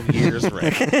 12 years,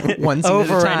 Rick. One scene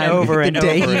Over at a and time, over the and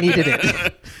day over he and needed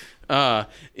it.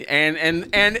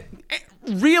 And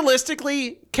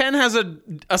realistically, Ken has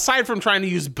aside from trying to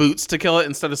use boots to kill it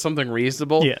instead of something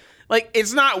reasonable. Yeah.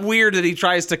 It's not weird that he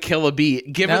tries to kill a bee,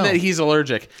 given No. that he's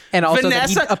allergic. And also that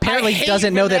he Vanessa, apparently I hate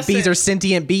doesn't know that Vanessa. bees are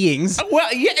sentient beings.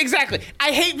 Well, yeah, exactly.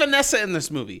 I hate Vanessa in this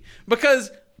movie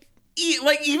because,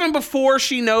 even before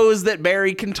she knows that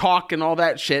Barry can talk and all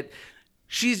that shit,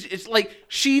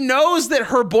 she knows that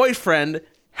her boyfriend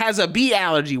has a bee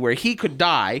allergy where he could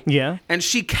die. Yeah. And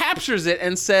she captures it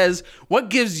and says, what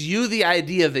gives you the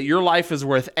idea that your life is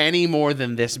worth any more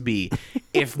than this bee?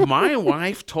 If my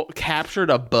wife captured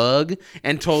a bug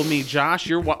and told me, Josh,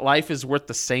 your life is worth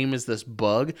the same as this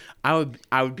bug, I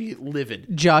would be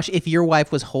livid. Josh, if your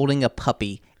wife was holding a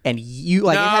puppy and you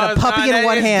it had a puppy in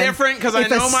one hand. It's different because I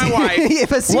know my wife.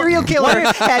 If a serial killer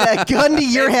had a gun to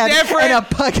your head and a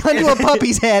gun to a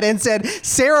puppy's head and said,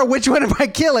 Sarah, which one am I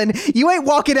killing? You ain't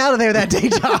walking out of there that day,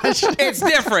 Josh. It's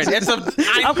different.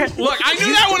 Look, I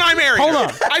knew that when I married her. Hold on.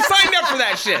 I signed up for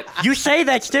that shit. You say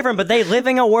that's different, but they live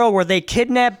in a world where they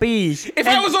kidnap bees. If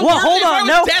I was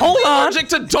allergic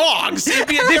to dogs, it'd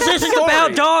be a different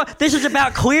story. This is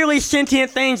about clearly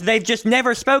sentient things they've just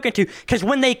never spoken to. Because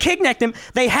when they kidnap them,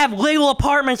 they have little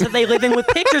apartments that they live in with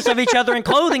pictures of each other and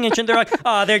clothing and shit. They're like,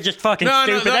 oh, they're just fucking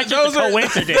stupid. That's just a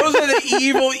coincidence. Those are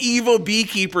the evil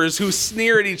beekeepers who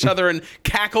sneer at each other and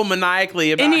cackle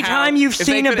maniacally about anytime you've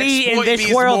seen a bee in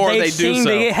this world, they've seen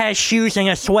that it has shoes and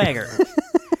a sweater.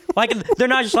 Like, they're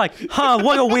not just like,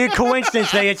 what a weird coincidence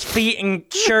that its feet and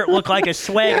shirt look like a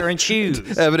sweater and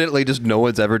shoes. Evidently, just no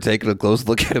one's ever taken a close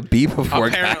look at a bee before,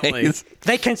 apparently. Guys.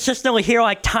 They consistently hear,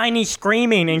 like, tiny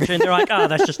screaming, and they're like, oh,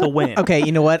 that's just the wind. Okay,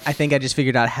 you know what? I think I just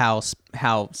figured out how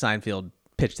Seinfeld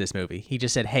pitched this movie. He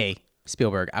just said, hey,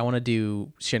 Spielberg, I want to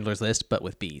do Schindler's List, but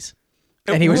with bees.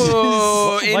 And he was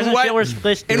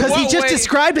because he just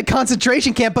described a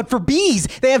concentration camp, but for bees.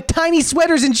 They have tiny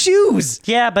sweaters and shoes.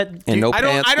 Yeah, but I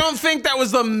don't think that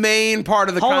was the main part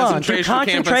of the concentration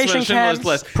camp in Schindler's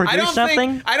List. I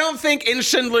don't think in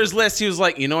Schindler's List he was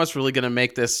like, you know what's really going to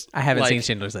make this. I haven't seen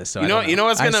Schindler's List, so you know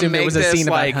what's going to make was a this scene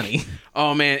like, about honey.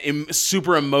 Oh man,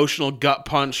 super emotional gut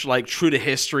punch, like true to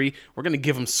history. We're going to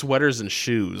give them sweaters and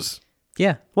shoes.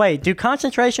 Yeah. Wait, do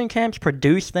concentration camps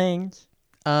produce things?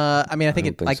 I mean, I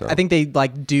think they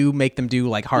do make them do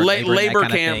like hard labor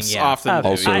camps often.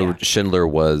 Also, Schindler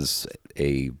was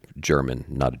a German,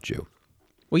 not a Jew.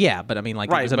 Well, yeah, but I mean,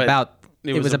 like it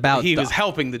was about he was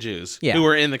helping the Jews who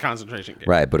were in the concentration camp.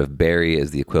 Right, but if Barry is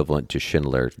the equivalent to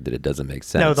Schindler, that it doesn't make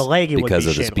sense. No, the Leggy because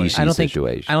would be of the species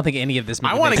situation. I don't think any of this.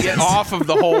 I want to get off of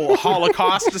the whole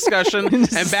Holocaust discussion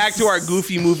and back to our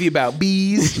goofy movie about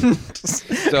bees.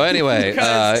 So anyway,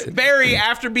 Barry,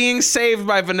 after being saved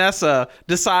by Vanessa,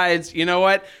 decides, you know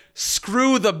what?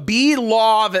 Screw the bee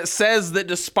law that says that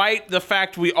despite the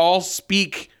fact we all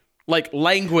speak like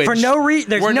language, for no reason,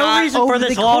 there's no reason for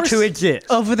this law to exist.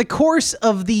 Over the course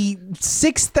of the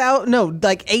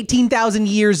 18,000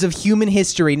 years of human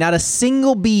history, not a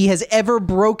single bee has ever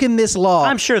broken this law.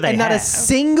 I'm sure they and have. Not a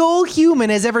single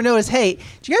human has ever noticed. Hey,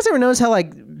 do you guys ever notice how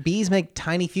like bees make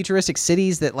tiny futuristic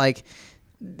cities that like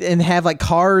and have like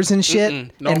cars and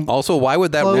shit? No. And also, why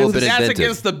would that rule have been invented? That's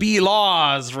against the bee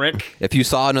laws, Rick. If you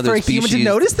saw another for a species human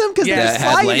to notice them because that they're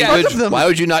had flying in front of them. Why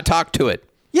would you not talk to it?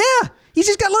 Yeah. He's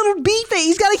just got little bee face.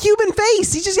 He's got a human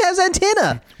face. He just has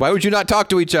antenna. Why would you not talk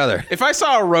to each other? If I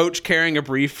saw a roach carrying a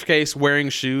briefcase, wearing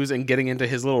shoes, and getting into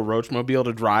his little roach mobile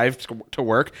to drive to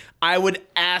work, I would,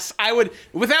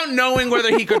 without knowing whether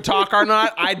he could talk or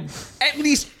not, I'd at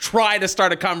least try to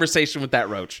start a conversation with that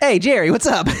roach. Hey, Jerry, what's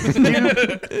up?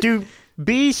 Do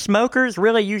bee smokers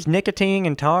really use nicotine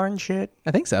and tar and shit?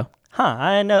 I think so. Huh?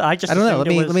 I know. I don't know.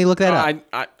 Let me look that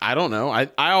up. I don't know. I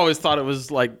always thought it was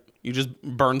like you just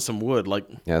burn some wood, like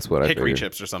that's what hickory I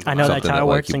chips or something. I know something that's how it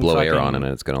works. You blow air on it, and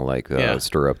it's gonna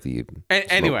stir up the.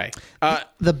 Anyway,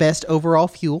 the best overall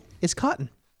fuel is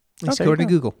cotton. Let's go to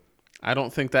Google. I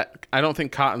don't think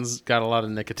cotton's got a lot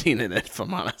of nicotine in it, if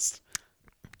I'm honest.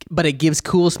 But it gives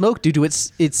cool smoke due to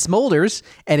its smolders,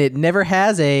 and it never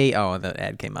has the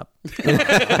ad came up.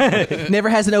 Never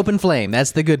has an open flame.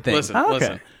 That's the good thing.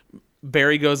 Listen.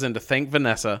 Barry goes in to thank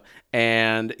Vanessa,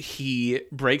 and he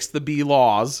breaks the bee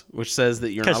laws, which says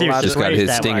that you're not allowed to. Just got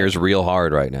his stingers real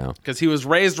hard right now. Because he was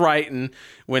raised right, and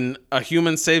when a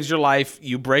human saves your life,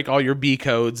 you break all your bee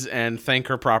codes and thank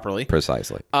her properly.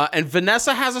 Precisely. And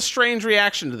Vanessa has a strange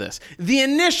reaction to this. The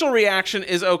initial reaction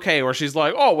is okay, where she's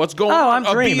like, "Oh, what's going on?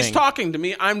 I'm dreaming. Bee's talking to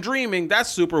me. I'm dreaming.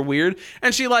 That's super weird."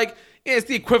 And she it's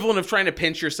the equivalent of trying to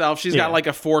pinch yourself. She's got like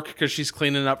a fork because she's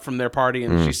cleaning up from their party,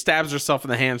 and she stabs herself in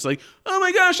the hand. She's like, "Oh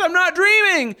my gosh, I'm not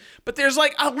dreaming." But there's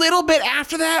like a little bit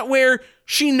after that where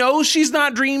she knows she's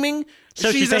not dreaming.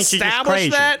 So she's established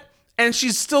that, and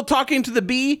she's still talking to the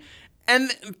bee,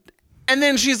 and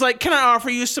then she's like, "Can I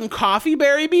offer you some coffee,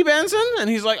 Barry B. Benson?"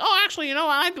 And he's like, "Oh, actually,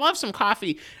 I'd love some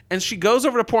coffee." And she goes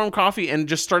over to pour him coffee and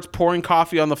just starts pouring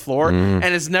coffee on the floor, and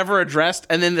it's never addressed.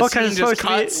 And then the scene just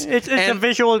cuts. It's a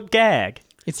visual gag.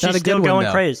 It's not She's a good still one, going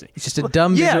though. crazy. It's just a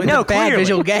dumb Yeah, visual, no, it's a bad clearly.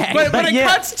 visual gag. But it yeah,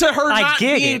 cuts to her I not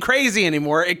get being it. crazy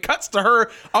anymore. It cuts to her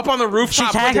up on the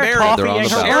rooftop She's had with her Barry, coffee They're on and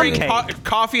the her balcony. rum cake.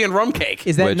 coffee and rum cake.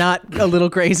 Is that Which- not a little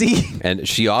crazy? And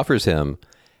she offers him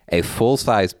a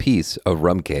full-size piece of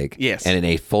rum cake. Yes. And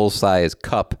a full-size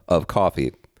cup of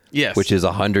coffee. Yes. Which is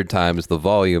 100 times the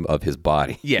volume of his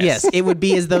body. Yes. Yes, it would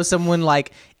be as though someone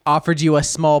like offered you a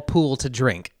small pool to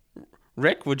drink.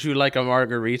 Rick, would you like a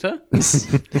margarita?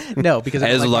 No, because I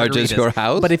don't As like large as margaritas. your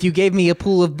house? But if you gave me a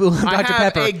pool of Dr. I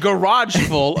have Pepper, a garage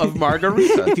full of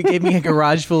margarita. if you gave me a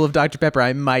garage full of Dr. Pepper,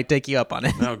 I might take you up on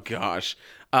it. Oh gosh.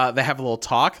 They have a little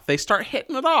talk. They start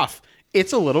hitting it off.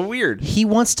 It's a little weird. He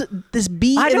wants to. This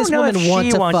bee I and don't this know woman if want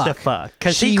she to wants fuck. to fuck.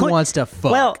 'Cause She wants to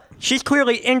fuck. Well, she's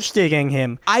clearly instigating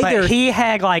him. Either- but he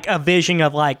had like a vision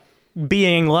of like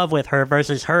being in love with her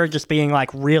versus her just being like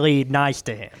really nice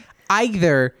to him.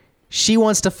 Either she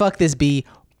wants to fuck this bee,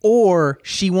 or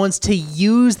she wants to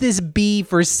use this bee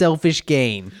for selfish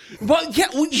gain. Well, yeah,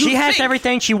 She has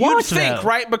everything she wants, You'd think, though.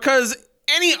 right? Because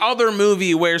any other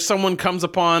movie where someone comes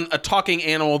upon a talking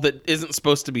animal that isn't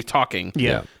supposed to be talking,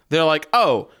 Yeah. they're like,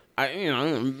 "Oh,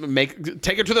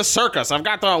 take it to the circus. I've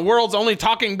got the world's only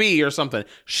talking bee or something."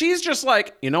 She's just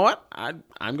like, you know what? I'm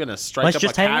gonna strike Let's up a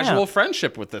just hang casual out.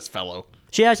 friendship with this fellow.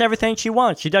 She has everything she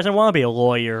wants. She doesn't want to be a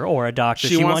lawyer or a doctor.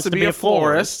 She wants to be a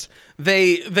florist.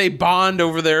 They bond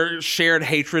over their shared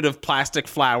hatred of plastic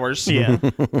flowers. Yeah.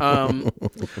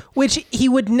 Which he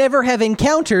would never have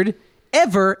encountered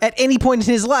ever at any point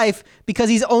in his life because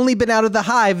he's only been out of the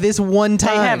hive this one They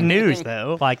time. have news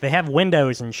though. Like they have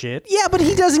windows and shit. Yeah, but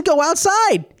he doesn't go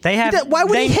outside. They have- Why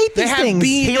would he they- hate they these have things?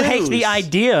 bee He hates the news.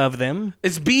 idea of them.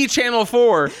 It's B Channel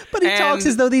 4. But he and talks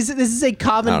as though this is a I don't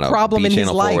common know. problem B in his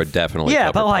Channel 4 life. would definitely Yeah,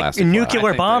 cover but like plastic nuclear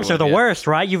I think bombs they are the would, yeah. worst,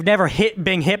 right? You've never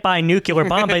been hit by a nuclear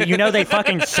bomb, but you know they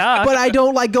fucking suck. But I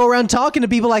don't like go around talking to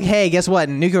people like, hey, guess what?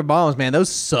 Nuclear bombs, man, those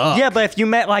suck. yeah, but if you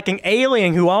met like an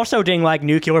alien who also didn't like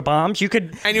nuclear bombs, you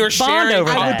could And you were bond sharing. over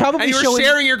I would that. probably and you were show him-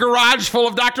 sharing your garage full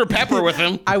of Dr. Pepper with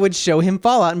him. I would show him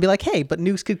Fallout and be like, hey, but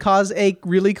nukes could cause a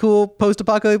really cool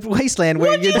post-apocalyptic wasteland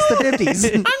where it's the 50s.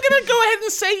 I'm gonna go ahead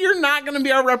and say you're not gonna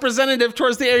be our representative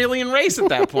towards the alien race at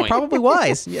that point. Probably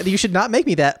wise. Yeah, you should not make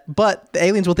me that, but the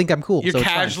aliens will think I'm cool. You're so it's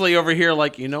fine. casually over here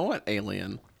like, you know what,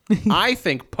 alien? I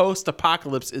think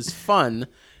post-apocalypse is fun.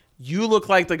 You look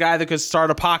like the guy that could start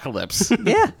apocalypse.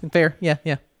 Yeah, fair. Yeah.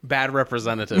 Bad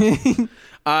representative.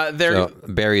 So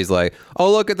Barry's like,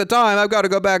 oh, look at the time. I've got to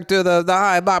go back to the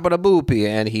hive, baba boopy.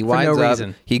 And he winds no up.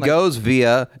 reason. He goes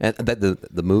via, and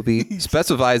the movie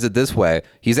specifies it this way.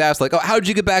 He's asked, like, oh, how'd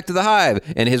you get back to the hive?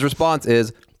 And his response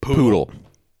is, poodle.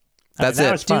 That's that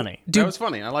it. was funny. that was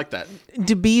funny. I like that.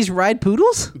 Do bees ride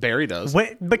poodles? Barry does.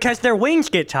 Because their wings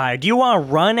get tired. Do you want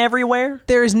to run everywhere?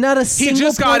 There is not a He single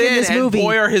just got point in in, this and movie.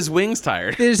 boy, are his wings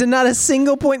tired. There's not a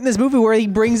single point in this movie where he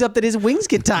brings up that his wings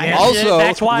get tired. Yeah. Also,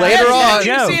 That's why I later asked that on,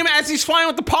 You joke. see him as he's flying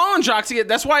with the pollen jocks.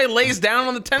 That's why he lays down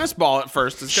on the tennis ball at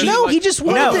first. It's 'cause No, he's he like, just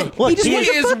wanted No, to. look, he just he wanted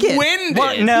to is fuck it. winded.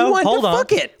 Well, no, He wanted hold to on.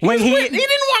 fuck it. When he he didn't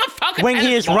want to fuck a when he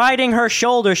tennis is ball. riding her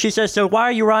shoulder, she says, "So why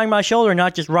are you riding my shoulder,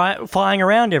 not just flying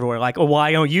around everywhere? Like, oh,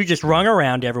 why don't you just run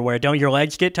around everywhere? Don't your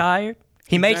legs get tired?"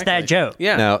 He makes that joke.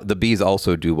 Yeah. now the bees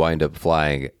also do wind up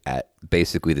flying at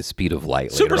basically the speed of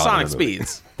light. later on in Supersonic the movie.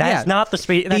 speeds. That's Yeah. not the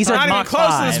speed. That's These are not not even Mach close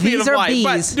to the 5. speed These of are light,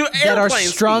 but bees do that are airplane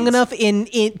strong speeds. enough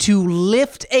in to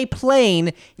lift a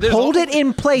plane, hold it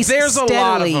in place there's a lot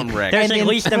of steadily, them, Rick. There's and at then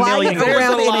least a fly million. it There's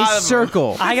around a in lot a of them.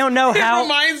 circle. I don't know how. It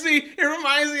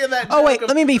reminds me of that. Oh, joke wait, of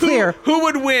let me be clear. Who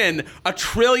would win, a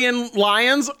trillion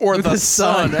lions or the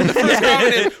sun. sun? And the first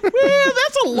comment is, well,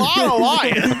 that's a lot of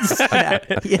lions.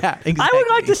 Yeah, exactly. I would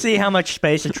like to see how much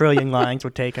space a trillion lines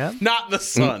would take up. Not the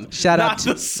sun. Shout Not out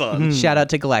to- the sun. Shout out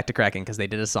to Galactic Kraken because they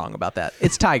did a song about that.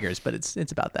 It's tigers, but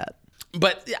it's about that.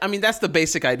 But I mean, that's the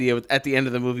basic idea at the end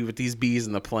of the movie with these bees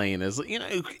in the plane. Is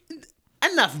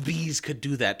enough bees could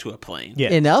do that to a plane. Yeah.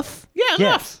 Enough? Yeah, enough.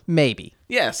 Yes. Maybe.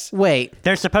 Yes. Wait.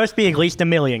 There's supposed to be at least a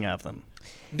million of them.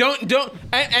 Don't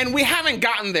and we haven't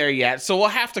gotten there yet, so we'll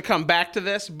have to come back to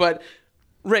this. But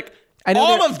Rick, I know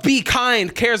all there- of Be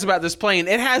Kind cares about this plane.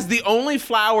 It has the only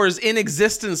flowers in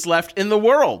existence left in the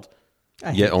world.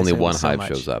 I hate Yet only this movie one so hive much.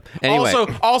 shows up. Anyway,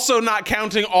 Also not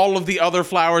counting all of the other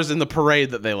flowers in the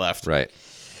parade that they left. right.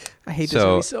 I hate this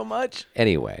So- movie so much.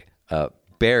 Anyway,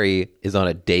 Barry is on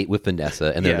a date with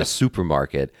Vanessa, and they're in a Yes.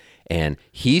 supermarket, and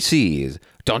he sees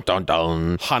dun dun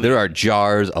dun. Honey. There are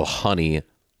jars of honey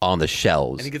on the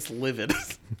shelves. And he gets livid.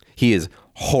 He is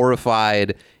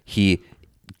horrified. He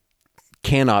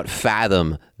cannot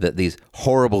fathom that these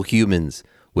horrible humans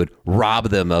would rob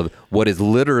them of what is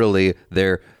literally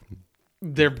their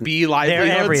their bee livelihoods.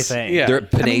 They're everything. Yeah. They're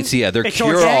panacea. They're It's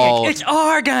cure-all. organic. It's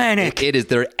organic. It is.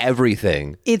 They're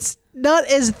everything. It's not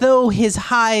as though his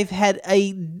hive had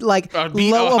a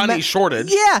honey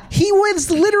shortage. Yeah, they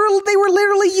were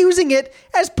literally using it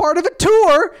as part of a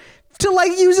tour to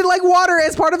like use it like water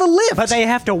as part of a lift. But they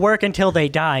have to work until they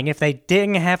die, and if they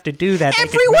didn't have to do that,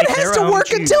 everyone they could make has their to own work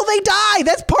juice. until they die.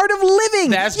 That's part of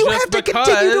living. That's you just have to because-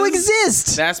 continue to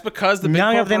exist. That's because the big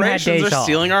None of them had corporations days are off.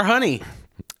 stealing our honey.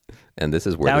 And this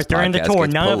is where That was this during the podcast tour.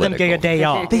 gets None of them get a political. day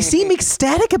off. They seem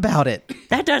ecstatic about it.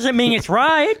 That doesn't mean it's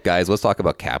right. Guys, let's talk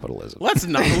about capitalism. Let's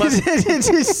not.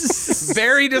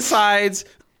 Barry decides.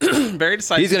 Barry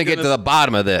decides He's going to get to the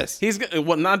bottom of this. He's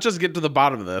well, not just get to the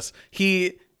bottom of this.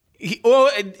 He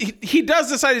does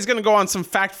decide he's going to go on some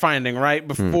fact finding right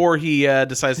before he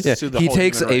decides to sue the He whole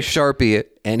takes a human race. Sharpie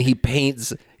and he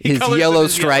paints his colors yellow in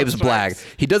his yellow stripes black.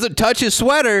 stripes. He doesn't touch his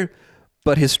sweater,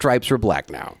 but his stripes are black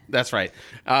now. That's right.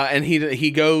 And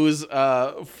he goes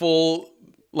full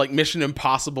like Mission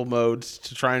Impossible mode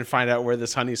to try and find out where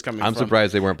this honey's coming I'm from.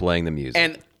 surprised they weren't playing the music.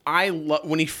 And I love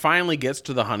when he finally gets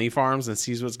to the honey farms and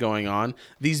sees what's going on.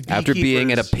 These beekeepers, after being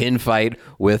in a pin fight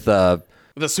with the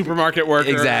supermarket worker,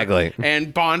 Exactly.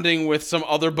 and bonding with some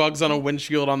other bugs on a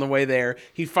windshield on the way there,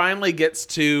 he finally gets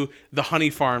to the honey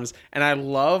farms. And I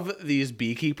love these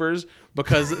beekeepers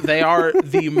because they are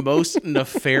the most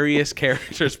nefarious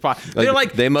characters possible. They're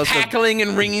like they must have- cackling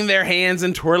and wringing their hands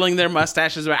and twirling their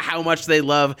mustaches about how much they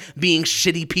love being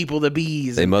shitty people to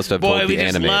bees. They must have Boy, told we the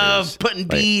just animators, love putting like,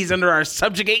 bees under our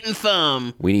subjugating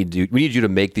thumb. we need you to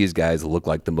make these guys look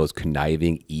like the most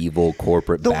conniving, evil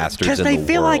corporate bastards Because in they the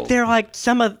feel world. like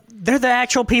they're the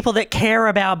actual people that care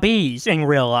about bees in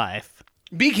real life.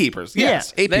 Beekeepers, Yeah.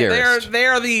 yes. They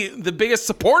are the biggest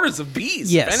supporters of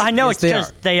bees. Yes. If I know Yes, it's they because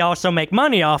are. they also make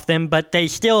money off them, but they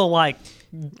still like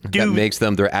that do. makes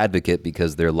them their advocate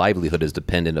because their livelihood is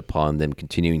dependent upon them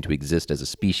continuing to exist as a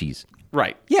species.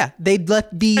 Right. Yeah, they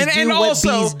let bees And- do and what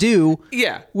also- bees do.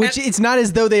 Yeah. Which And- it's not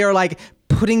as though they are like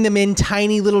putting them in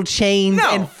tiny little chains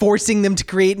No. and forcing them to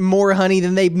create more honey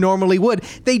than they normally would.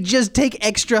 They just take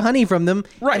extra honey from them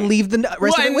and leave the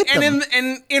rest of it with them.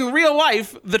 And in real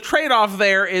life, the trade-off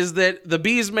there is that the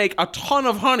bees make a ton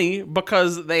of honey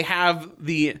because they have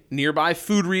the nearby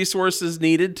food resources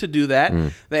needed to do that.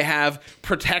 They have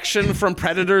protection from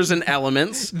predators and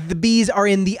elements. The bees are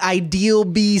in the ideal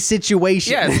bee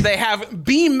situation. Yes, they have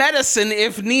bee medicine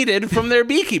if needed from their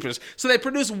beekeepers. So they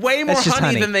produce way more That's just honey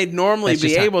honey. than they'd normally That's be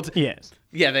just honey. able to. Yes.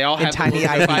 Yeah, they all have tiny little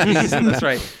IVs. bees. That's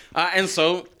right. And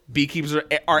so beekeepers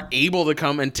are able to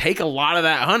come and take a lot of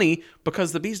that honey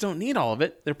because the bees don't need all of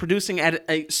it. They're producing at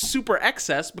a super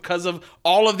excess because of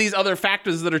all of these other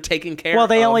factors that are taken care of. Well,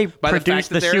 they only by produce fact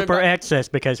the that they're super in- excess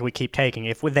because we keep taking.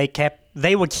 If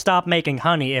they would stop making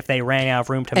honey if they ran out of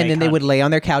room to make And then they honey. would lay on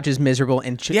their couches miserable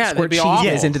and Yeah, squirt they'd be cheese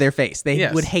awful. whiz into their face. They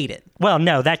Yes. would hate it. Well,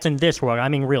 no, that's in this world. I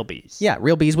mean real bees. Yeah,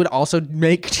 real bees would also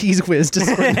make cheese whiz to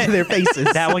squirt into their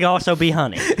faces. That would also be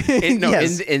honey.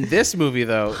 Yes. In this movie,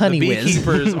 though, Honey the whiz.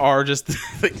 beekeepers are just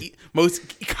the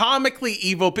most comically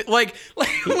evil. Like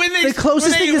when they The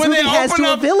closest when thing this when movie has open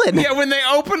to a up- villain. Yeah, when they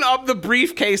open up the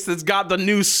briefcase that's got the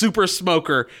new super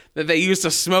smoker that they use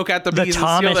to smoke out the The bees and steal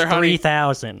Thomas their honey.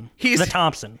 3000. The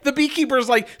Thompson. The beekeeper's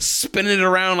like spinning it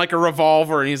around like a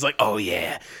revolver, and he's like, "Oh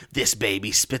yeah, this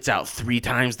baby spits out 3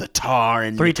 times the tar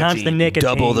and 3 times the nicotine.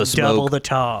 Double the smoke. Double the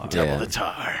tar. double the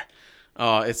tar."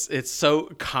 Oh, it's so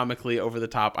comically over the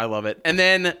top. I love it. And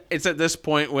then it's at this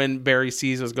point when Barry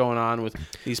sees what's going on with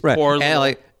these Right. poor And little.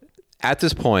 like at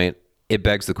this point, it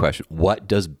begs the question: what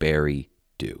does Barry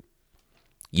do?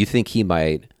 You think he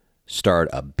might start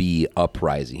a bee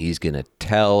uprising? He's going to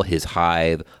tell his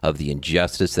hive of the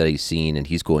injustice that he's seen, and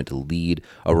he's going to lead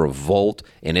a revolt,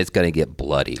 and it's going to get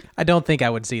bloody. I don't think I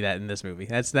would see that in this movie.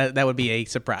 That would be a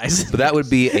surprise. But that would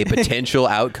be a potential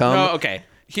outcome. No, okay.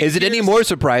 Is it any more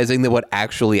surprising than what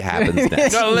actually happens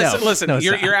next? No, listen. No, it's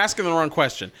you're not. asking the wrong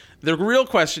question. The real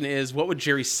question is, what would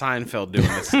Jerry Seinfeld do in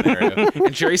this scenario?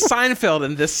 And Jerry Seinfeld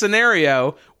in this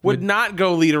scenario would not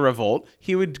go lead a revolt.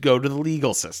 He would go to the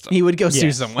legal system. He would go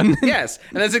sue someone. Yes,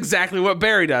 and that's exactly what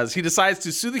Barry does. He decides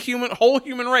to sue the whole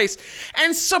human race,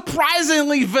 and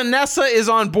surprisingly, Vanessa is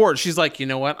on board. She's like, you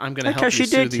know what? I'm going to help Because you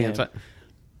she sue did the him. entire.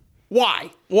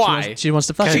 Why? Why? She wants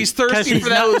to fuck him. She's thirsty he's for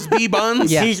those bee buns.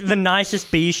 Yeah. He's the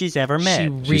nicest bee she's ever met.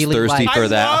 She She's really thirsty likes for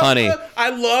that honey. I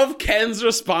love Ken's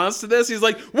response to this. He's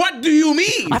like, "What do you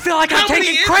mean? I feel like I'm How many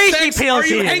taking crazy insects pills Are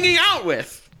you here." hanging out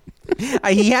with?"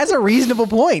 He has a reasonable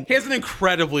point. He has an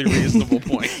incredibly reasonable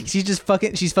point. She's just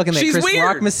fucking. She's fucking that She's Chris weird.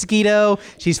 Rock mosquito.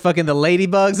 She's fucking the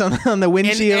ladybugs on the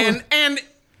windshield. And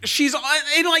she's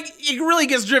and like it really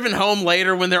gets driven home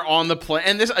later when they're on the plane.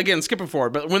 And this again, skipping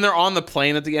forward, but when they're on the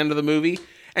plane at the end of the movie,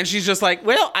 and she's just like,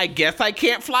 "Well, I guess I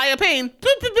can't fly a plane,"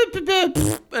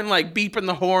 and like beeping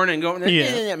the horn and going,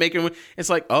 making. It's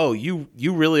like, oh, you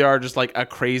really are just like a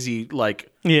crazy like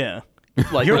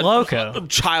like you're loco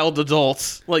child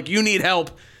adult. Like you need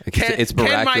help. It's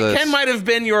miraculous. Ken might have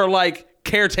been your like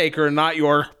caretaker, not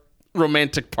your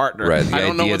romantic partner. Right. The I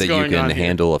don't know idea what's that going you on can here.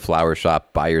 handle a flower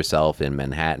shop by yourself in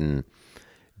Manhattan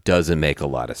doesn't make a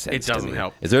lot of sense. It doesn't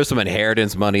help. Is there some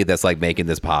inheritance money that's like making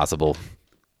this possible?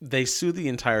 They sue the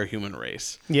entire human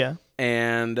race. Yeah.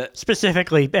 And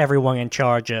specifically everyone in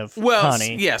charge of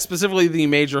honey. Yeah, specifically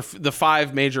the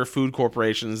 5 major food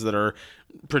corporations that are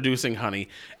producing honey.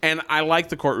 And I like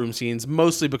the courtroom scenes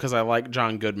mostly because I like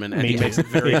John Goodman and he makes a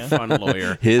very fun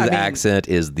lawyer. His accent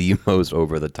is the most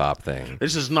over the top thing.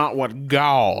 This is not what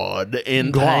God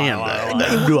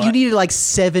intended. You needed like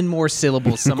 7 more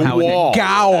syllables somehow. Small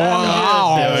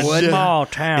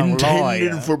town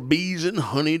intended lawyer. for bees and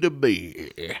honey to be.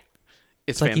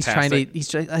 It's like fantastic. he's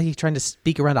trying to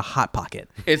speak around a hot pocket.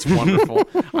 It's wonderful.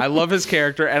 I love his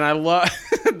character, and I love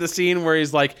the scene where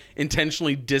he's like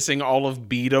intentionally dissing all of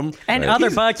Beedham and other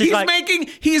bugs.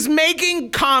 He's making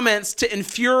comments to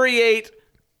infuriate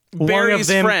Barry's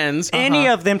friends, any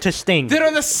of them to sting, that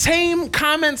are the same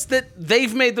comments that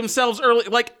they've made themselves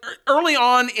early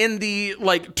on in the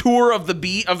like tour of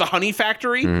the honey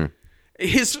factory.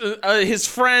 His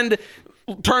friend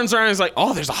turns around and is like,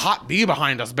 "Oh, there's a hot bee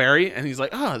behind us, Barry," and he's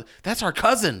like, "Oh, that's our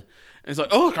cousin." And he's like,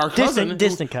 "Oh, our cousin,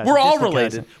 distant cousin. We're all distant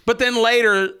related." cousin. But then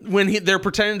later, when they're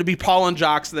pretending to be pollen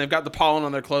jocks and they've got the pollen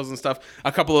on their clothes and stuff,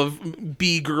 a couple of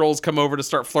bee girls come over to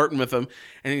start flirting with them,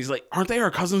 and he's like, "Aren't they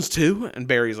our cousins too?" And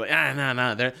Barry's like,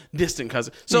 no, they're distant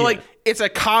cousins. So like, it's a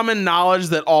common knowledge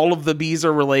that all of the bees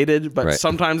are related, but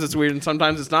sometimes it's weird and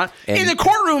sometimes it's not. And in the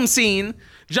courtroom scene,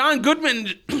 John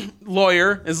Goodman,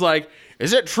 lawyer, is like,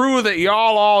 "Is it true that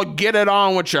y'all all get it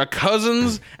on with your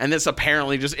cousins?" And this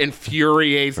apparently just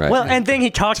infuriates. Well, and then he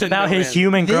talks about his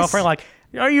human girlfriend, like,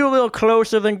 "Are you a little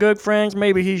closer than good friends?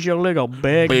 Maybe he's your little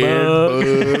big bug."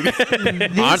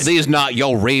 Aren't these not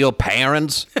your real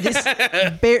parents?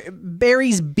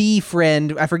 Barry's bee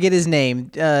friend, I forget his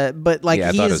name, but like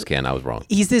I thought it was Ken. I was wrong.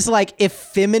 He's this like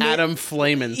effeminate Adam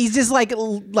Flamen. He's just like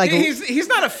he's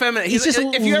not effeminate. He's just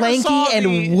if you ever lanky saw and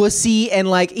wussy, and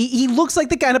like he looks like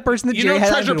the kind of person that you know Jerry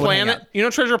Treasure Hudson would hang Planet. out. You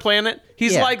know Treasure Planet.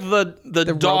 He's like the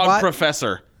dog robot?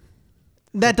 professor.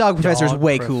 That dog professor is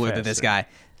way cooler than this guy.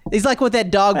 He's like what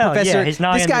that dog professor. Yeah, he's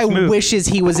not this in guy this movie. wishes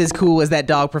he was as cool as that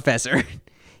dog professor.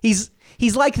 He's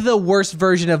like the worst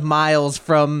version of Miles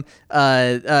from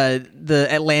the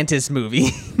Atlantis movie.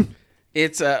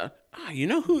 It's you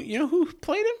know who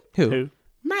played him? Who?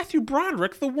 Matthew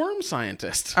Broderick, the worm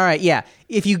scientist. All right, yeah.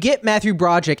 If you get Matthew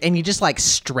Broderick and you just like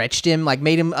stretched him, like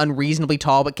made him unreasonably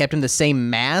tall but kept him the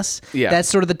same mass, that's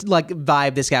sort of the like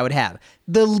vibe this guy would have.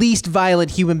 The least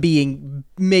violent human being,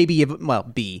 maybe,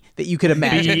 that you could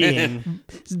imagine.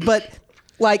 But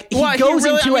like he goes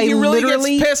into he really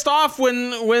literally gets pissed off when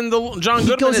the John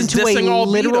Goodman goes is into dissing a all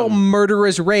literal Beedham.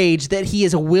 murderous rage that he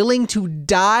is willing to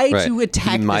die to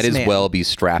attack. He might this as man. well be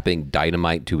strapping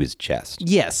dynamite to his chest.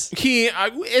 Yes.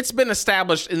 It's been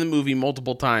established in the movie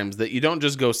multiple times that you don't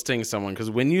just go sting someone, because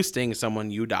when you sting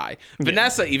someone, you die. Yeah.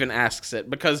 Vanessa even asks it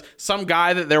because some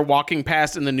guy that they're walking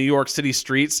past in the New York City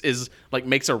streets is like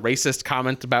makes a racist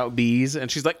comment about bees,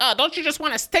 and she's like, "Oh, don't you just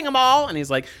want to sting them all?" And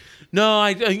he's like,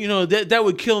 "No, that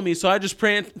would kill me, so I just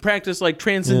practice like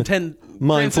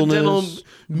mindfulness,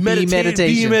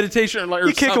 meditation. Like,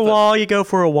 you kick a wall, you go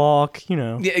for a walk,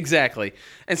 Yeah, exactly.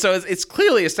 And so it's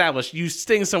clearly established: you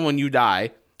sting someone, you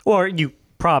die, or you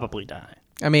probably die.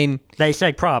 I mean, they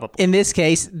say probably. In this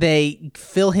case, they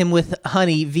fill him with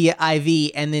honey via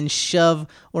IV and then shove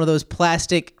one of those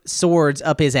plastic swords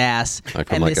up his ass.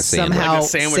 And this somehow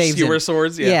sandwich skewer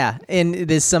swords. Yeah, and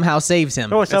this somehow saves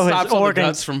him. Oh, so it stops his all the organs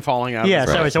guts from falling out. Yeah,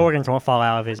 so his organs won't fall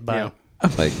out of his butt. Yeah.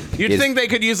 Like, You'd think they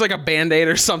could use like a Band-Aid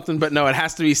or something, but no, it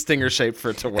has to be stinger shaped for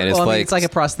it to work. And it's like a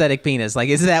prosthetic penis. Like,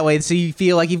 is it that way so you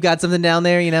feel like you've got something down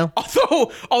there, you know?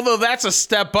 Although that's a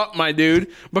step up, my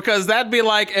dude, because that'd be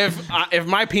like if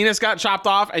my penis got chopped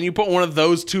off and you put one of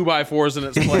those 2x4s in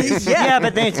its place. Yeah,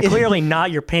 but then it's clearly not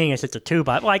your penis; it's a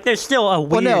 2x. Like, there's still a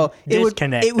weird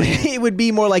disconnect. It would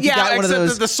be more like you got one of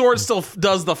those. That the sword still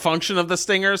does the function of the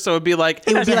stinger, so it'd be like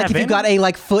it would be like if you got a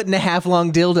like 1.5 foot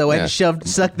long dildo and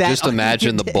sucked that. Just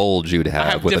imagine the bulge you'd have, I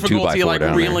have with difficulty a 2x4 like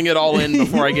down reeling there. it all in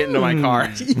before I get into my car.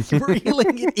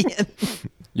 Reeling it in.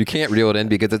 You can't reel it in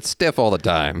because it's stiff all the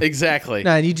time. Exactly.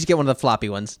 No, you just get one of the floppy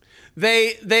ones.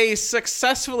 They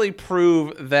successfully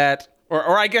prove that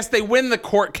Or I guess they win the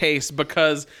court case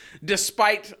because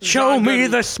despite Show John me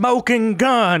Goodman- the smoking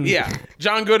gun. Yeah,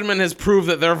 John Goodman has proved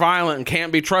that they're violent and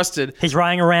can't be trusted. He's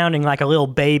riding around in like a little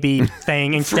baby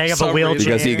thing instead of a some wheelchair.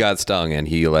 reason. Because he got stung and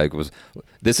he like was.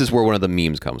 This is where one of the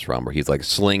memes comes from, where he's like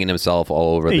slinging himself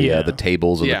all over the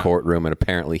tables of the courtroom, and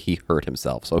apparently he hurt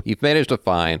himself. So he managed to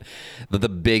find the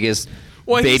biggest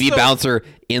baby bouncer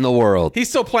in the world. He's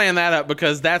still playing that up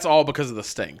because that's all because of the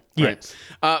sting. Right?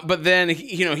 Yes. But then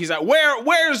he's like,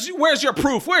 where's your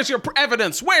proof? Where's your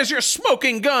evidence? Where's your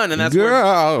smoking gun? And that's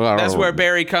where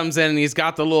Barry comes in, and he's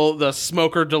got the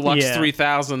Smoker Deluxe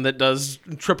 3000 that does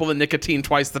triple the nicotine,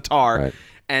 twice the tar. Right.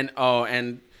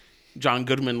 And John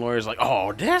Goodman lawyer's like,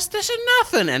 oh, this is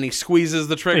nothing, and he squeezes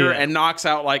the trigger and knocks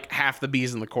out like half the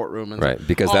bees in the courtroom. And Right,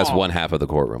 because that's one half of the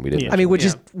courtroom. We didn't. I mean, which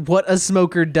is what a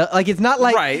smoker does. Like, it's not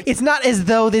like it's not as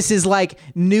though this is like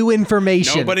new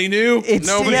information. Nobody knew.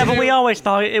 But we always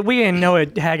thought we didn't know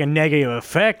it had a negative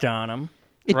effect on them.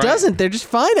 It doesn't. They're just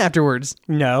fine afterwards.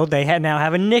 No, they now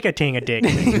have a nicotine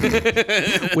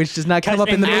addiction, which does not come up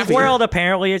in the movie. World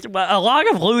apparently is a lot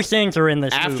of loose ends are in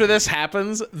this. After this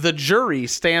happens, the jury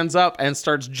stands up and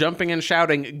starts jumping and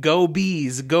shouting, "Go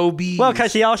bees, go bees!" Well,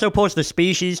 because he also pulls the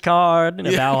species card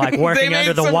about like working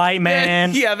under the white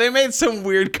man. Yeah, they made some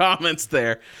weird comments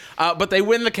there, but they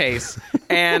win the case,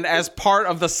 and as part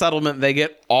of the settlement, they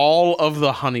get all of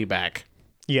the honey back.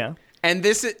 Yeah, and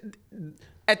this is.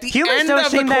 At the end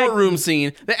of the courtroom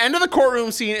scene,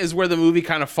 is where the movie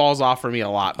kind of falls off for me a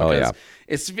lot. Because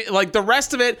it's like the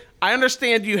rest of it, I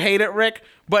understand you hate it, Rick,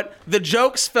 but the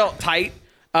jokes felt tight,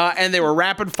 and they were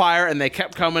rapid fire, and they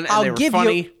kept coming, and they were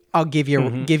funny. I'll give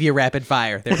you rapid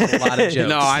fire. There's a lot of jokes.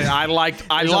 No, I liked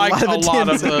a lot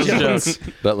of those jokes.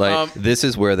 But like this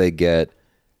is where they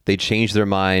change their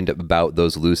mind about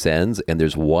those loose ends, and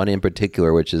there's one in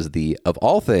particular, which is of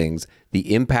all things,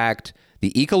 the impact.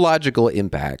 The ecological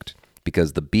impact,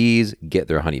 because the bees get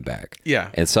their honey back. Yeah.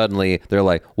 And suddenly they're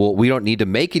like, well, we don't need to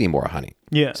make any more honey.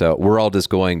 Yeah. So we're all just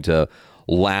going to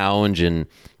lounge and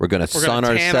we're going to sun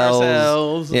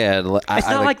ourselves. Yeah. It's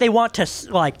not like they want to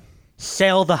like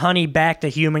sell the honey back to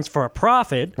humans for a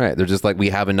profit. Right. They're just like, we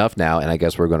have enough now, and I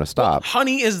guess we're going to stop. Well,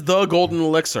 honey is the golden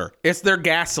elixir. It's their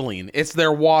gasoline. It's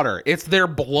their water. It's their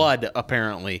blood,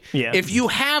 apparently. Yeah. If you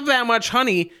have that much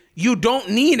honey, you don't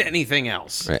need anything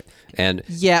else. Right. And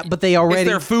but they already... Is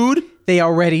there food? They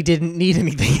already didn't need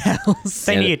anything else.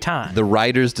 They needed time. The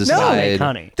writers decide... No,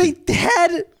 honey.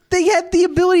 They had the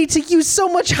ability to use so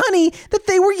much honey that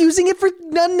they were using it for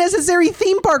unnecessary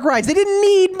theme park rides. They didn't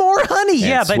need more honey.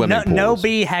 Yeah, but no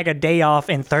bee had a day off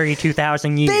in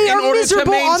 32,000 years. They are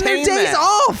miserable on their days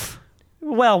off.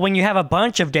 Well, when you have a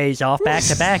bunch of days off back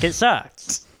to back, it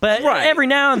sucks. But every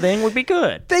now and then would be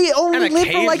good. They only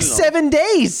lived for like 7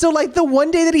 days. So like the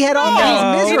one day that he had off,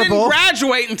 he's miserable. He didn't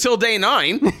graduate until day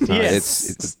 9. Yes.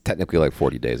 It's technically like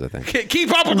 40 days, I think.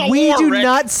 Keep up with the We war, do Rick.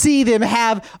 not see them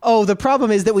have, the problem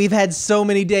is that we've had so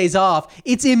many days off.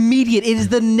 It's immediate. It is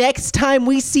the next time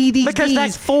we see these Because bees,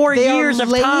 that's 4 they years are of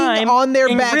laying time on their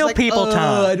in backs real like, people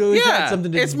time. I don't have Yeah,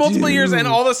 something to it's multiple do. years, and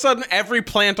all of a sudden, every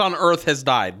plant on Earth has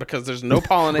died because there's no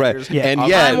pollinators. Right. Yeah. And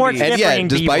Time works yet, different in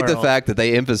bee despite the world. fact that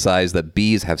they emphasize that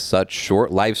bees have such short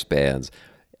lifespans,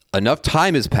 enough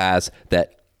time has passed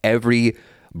that every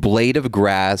blade of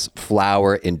grass,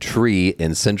 flower, and tree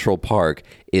in Central Park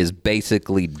is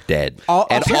basically dead. All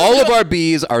of our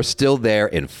bees are still there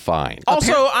and fine.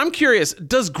 Also, I'm curious,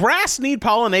 does grass need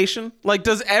pollination? Like,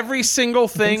 does every single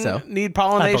thing so. need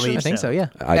pollination? I think so, yeah.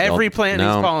 Every plant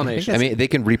needs pollination. I mean, they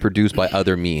can reproduce by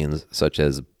other means, such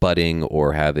as budding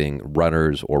or having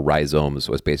runners or rhizomes,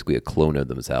 so it's basically a clone of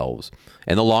themselves.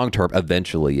 In the long term,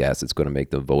 eventually, yes, it's going to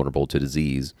make them vulnerable to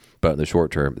disease, but in the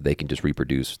short term, they can just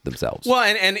reproduce themselves. Well,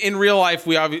 and in real life,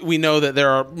 we know that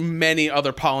there are many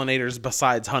other pollinators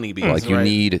besides honeybees. Like you right?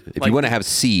 need, if you want to have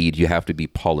seed, you have to be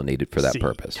pollinated for that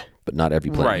purpose. But not every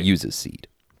plant uses seed.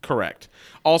 Correct.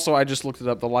 Also, I just looked it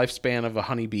up. The lifespan of a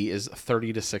honeybee is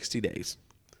 30 to 60 days.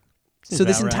 So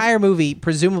this entire movie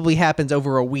presumably happens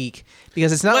over a week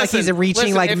because it's not like he's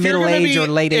reaching like middle age or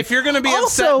late age. If you're going to be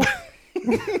also, upset,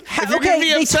 if you're going to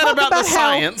be upset about the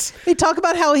science, they talk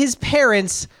about how his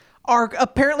parents are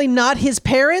apparently not his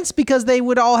parents because they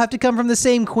would all have to come from the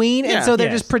same queen, and so they're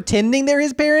just pretending they're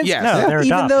his parents. Yes. No, they're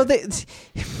even though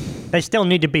they still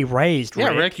need to be raised. Yeah,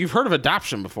 Rick. Rick, you've heard of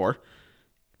adoption before.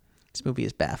 This movie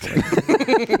is baffling.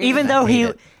 Even though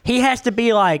he has to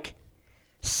be like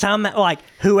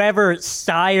whoever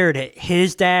sired it,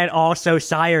 his dad also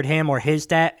sired him, or his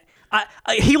dad.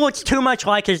 He looks too much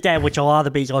like his dad, which a lot of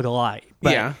the bees look alike.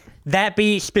 But Yeah. that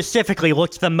bee specifically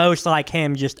looks the most like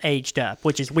him, just aged up,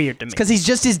 which is weird to me. Because he's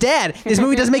just his dad. This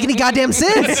movie doesn't make any goddamn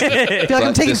sense. I feel like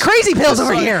I'm taking crazy pills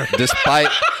over here.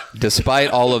 Despite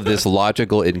all of this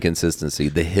logical inconsistency,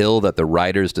 the hill that the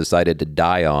writers decided to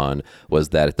die on was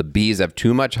that if the bees have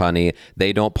too much honey,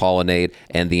 they don't pollinate,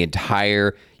 and the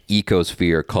entire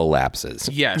ecosphere collapses.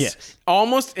 Yes.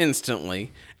 Almost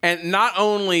instantly. And not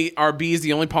only are bees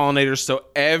the only pollinators, so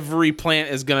every plant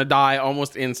is going to die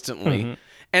almost instantly. Mm-hmm.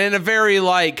 And in a very,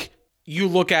 like, you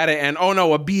look at it and, oh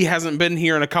no, a bee hasn't been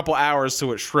here in a couple hours,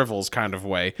 so it shrivels kind of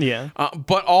way. Yeah.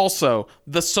 But also,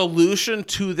 the solution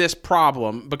to this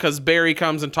problem, because Barry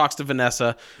comes and talks to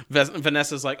Vanessa.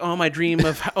 Vanessa's like, oh, my dream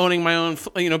of owning my own,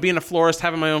 being a florist,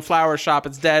 having my own flower shop,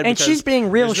 it's dead. And she's being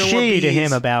real shitty to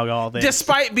him about all this.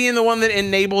 Despite being the one that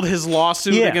enabled his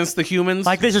lawsuit against the humans.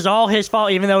 Like, this is all his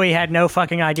fault, even though he had no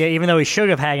fucking idea, even though he should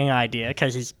have had an idea,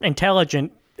 because he's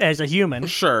intelligent as a human.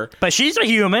 Sure. But she's a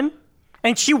human,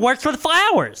 and she works with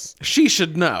flowers. She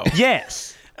should know.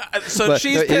 Yes. So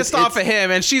she's pissed off at him,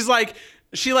 and she's like,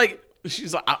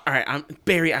 all right,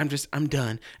 I'm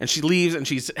done. And she leaves, and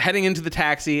she's heading into the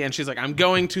taxi, and she's like, I'm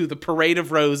going to the Parade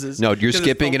of Roses. No, you're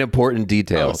skipping an important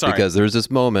detail, because there's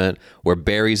this moment where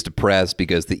Barry's depressed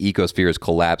because the ecosphere is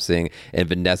collapsing, and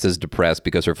Vanessa's depressed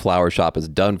because her flower shop is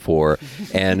done for.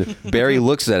 And Barry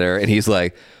looks at her, and he's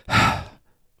like,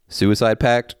 suicide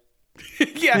pact?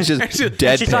 Yeah. Just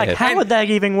deadpan. She's like, how would that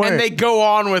even work? And they go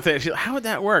on with it. She's like, how would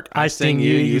that work? I sting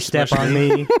you, you step on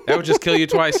me. That would just kill you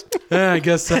twice. I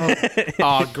guess so.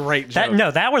 Oh, great joke.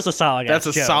 That was a solid That's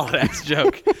a solid-ass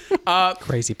joke.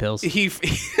 Crazy pills.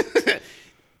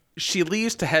 She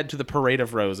leaves to head to the Parade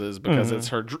of Roses because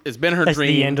it's been her dream. It's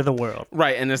the end of the world.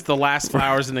 Right, and it's the last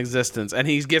flowers in existence. And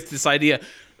he gets this idea,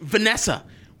 Vanessa,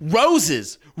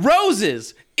 roses.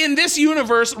 In this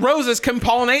universe, roses can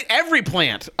pollinate every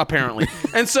plant, apparently.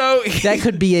 And so that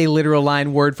could be a literal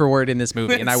line word for word in this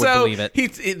movie, and I would believe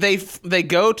it. They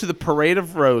go to the Parade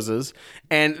of Roses,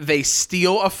 and they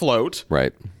steal a float.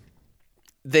 Right.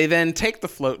 They then take the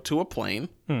float to a plane,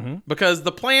 because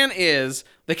the plan is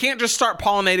they can't just start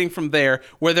pollinating from there,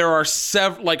 where there are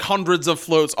hundreds of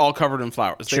floats all covered in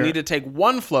flowers. They need to take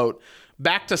one float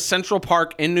back to Central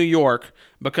Park in New York,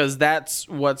 because that's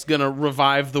what's going to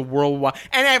revive the worldwide.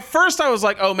 And at first I was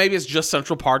like, oh, maybe it's just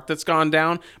Central Park that's gone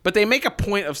down. But they make a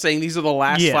point of saying these are the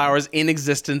last flowers in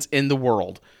existence in the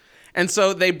world. And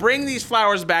so they bring these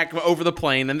flowers back over the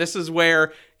plane. And this is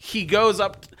where he goes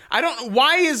up.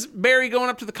 Why is Barry going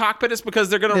up to the cockpit? It's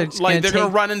because they're going to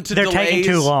run into delays. They're taking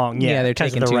too long. Yeah, they're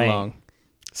taking too long.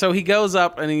 So he goes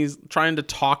up and he's trying to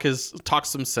talk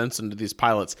some sense into these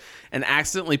pilots, and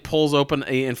accidentally pulls open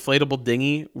a inflatable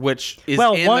dinghy, which is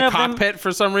in the cockpit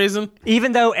for some reason.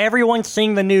 Even though everyone's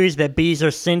seeing the news that bees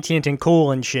are sentient and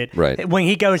cool and shit, right? When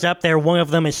he goes up there, one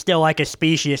of them is still like a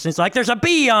species. And it's like, there's a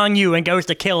bee on you, and goes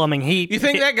to kill him. And you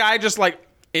think that guy just like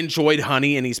enjoyed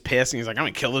honey and he's pissed and he's like, I'm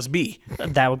gonna kill this bee?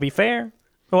 That would be fair.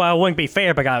 Well, it wouldn't be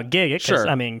fair, but I would gig it. Sure.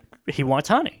 I mean, he wants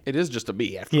honey. It is just a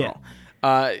bee after all.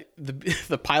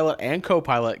 The pilot and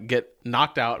co-pilot get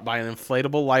knocked out by an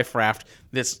inflatable life raft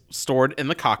that's stored in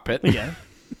the cockpit. Yeah.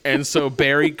 And so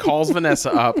Barry calls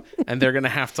Vanessa up, and they're going to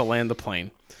have to land the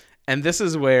plane. And this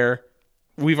is where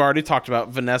we've already talked about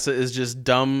Vanessa is just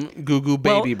dumb goo-goo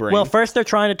baby brain. Well, first they're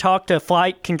trying to talk to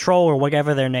flight control or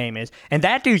whatever their name is. And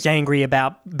that dude's angry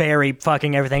about Barry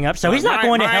fucking everything up. So he's not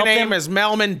going to help them. My name is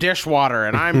Melman Dishwater,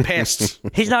 and I'm pissed.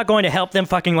 He's not going to help them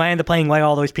fucking land the plane, let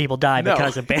all those people die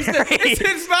because of Barry.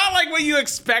 It's not like what you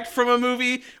expect from a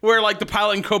movie where like the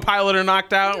pilot and co-pilot are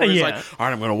knocked out. Where he's like, all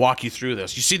right, I'm going to walk you through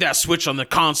this. You see that switch on the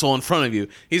console in front of you.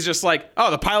 He's just like,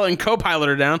 oh, the pilot and co-pilot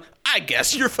are down. I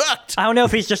guess you're fucked. I don't know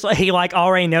if he's just like, he like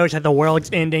already knows that the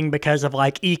world's ending because of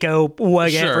like eco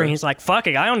whatever. Sure. And he's like, fuck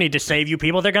it, I don't need to save you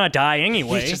people. They're going to die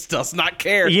anyway. He just does not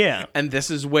care. Yeah. And this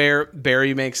is where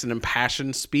Barry makes an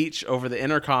impassioned speech over the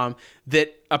intercom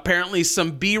that apparently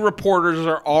some bee reporters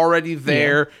are already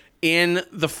there in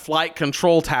the flight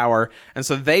control tower. And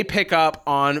so they pick up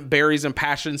on Barry's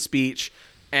impassioned speech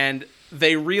and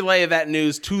they relay that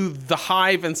news to the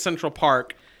Hive in Central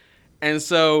Park. And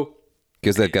so...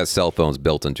 Because they've got cell phones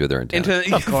built into their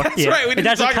antenna. Of course. That's right. We it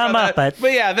doesn't come up, but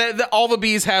yeah, all the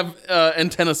bees have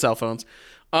antenna cell phones.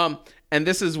 And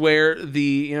this is where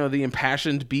the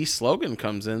impassioned bee slogan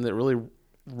comes in that really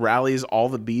rallies all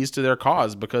the bees to their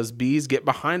cause, because bees get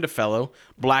behind a fellow,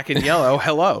 black and yellow,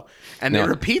 hello. And they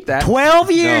repeat that.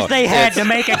 12 years they had to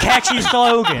make a catchy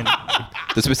slogan.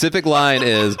 The specific line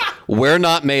is, we're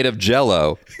not made of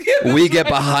jello. We get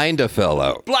behind a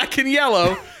fellow. Black and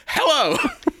yellow, hello.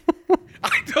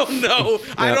 don't know.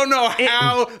 I don't know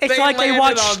how. It's like they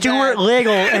watched Stuart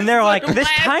Little and they're like, this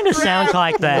kind of sounds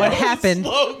like that. What happened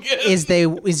is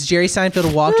Jerry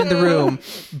Seinfeld walked in the room,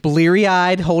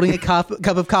 bleary-eyed, holding a cup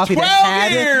of coffee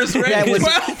that was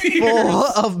full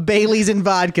of Baileys and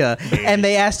vodka, and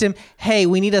they asked him, "Hey,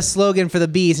 we need a slogan for the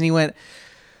bees," and he went,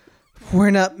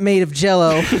 "We're not made of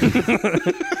Jello.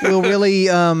 We'll really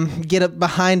get up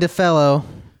behind a fellow."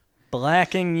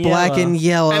 Black and yellow. Black and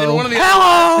yellow. And then one of the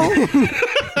Hello.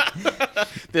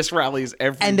 This rallies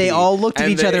every. And they all looked at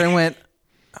each other and went,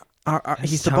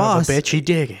 "He's the boss. Bitch, he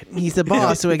dig it. He's the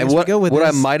boss." So I guess And we go with what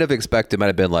this. I might have expected might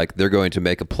have been like they're going to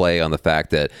make a play on the fact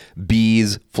that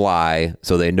bees fly,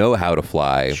 so they know how to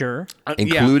fly, Sure.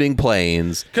 including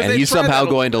planes, 'Cause and they he's tried somehow that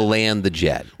a- going to land the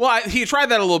jet. Well, he tried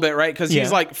that a little bit, right? Because he's Yeah.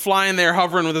 like flying there,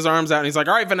 hovering with his arms out, and he's like,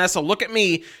 "All right, Vanessa, look at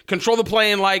me, control the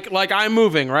plane like I'm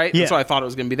moving, right?" Yeah. And so I thought it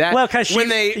was going to be that. Well, because when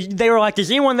they were like, does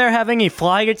anyone there have any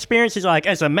flying experience? He's like,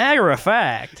 as a matter of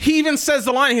fact. he even says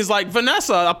the line, he's like,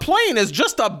 "Vanessa, a plane is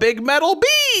just a big metal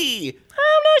bee."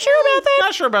 I'm not sure about that.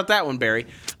 Not sure about that one, Barry.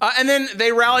 And then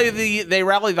they rally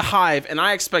the hive, and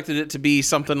I expected it to be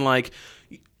something like,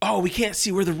 "Oh, we can't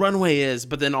see where the runway is,"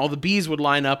 but then all the bees would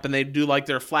line up and they'd do like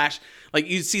their flash, like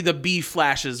you'd see the bee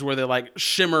flashes where they like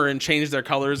shimmer and change their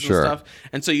colors and Sure. stuff,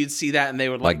 and so you'd see that and they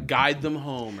would like guide them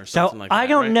home or So something like that. I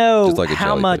don't right? know Just like a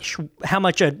how much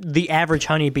the average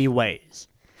honeybee weighs.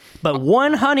 But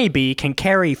one honeybee can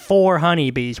carry 4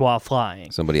 honeybees while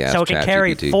flying. Somebody asked so it can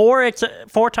carry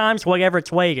ChatGPT. 4 times whatever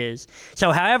its weight is.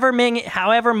 So however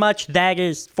much that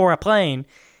is for a plane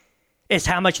is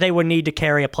how much they would need to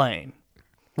carry a plane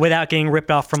without getting ripped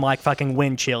off from like fucking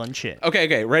wind chill and shit.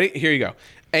 Okay, ready? Here you go.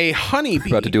 A honeybee.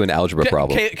 About to do an algebra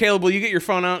problem. Caleb, will you get your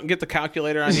phone out and get the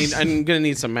calculator? I'm gonna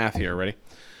need some math here. Ready?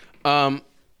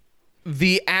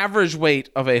 The average weight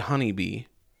of a honeybee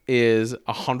is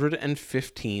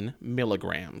 115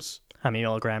 milligrams. How many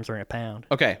milligrams are in a pound?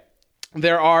 Okay.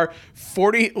 There are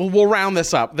 40, we'll round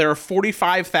this up. There are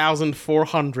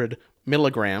 45,400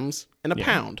 milligrams in a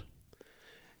pound.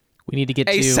 We need to get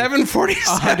A to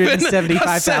 747.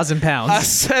 175,000 pounds. A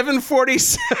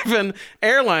 747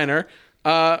 airliner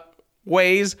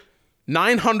weighs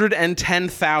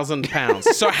 910,000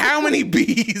 pounds. So how many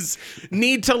bees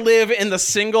need to live in the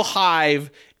single hive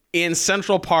in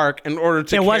Central Park in order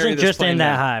to It carry wasn't this just plane in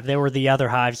that down? hive. There were the other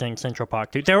hives in Central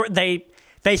Park too.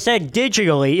 They said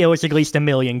digitally it was at least 1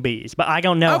 million bees, but I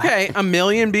don't know. Okay, 1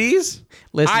 million bees?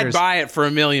 Listeners- I'd buy it for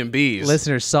 1 million bees.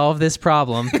 listeners solve this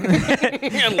problem. And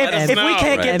let us If know, we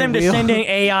can't right? get them to And we'll- send in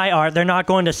AI art, they're not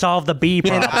going to solve the bee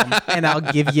problem. And I'll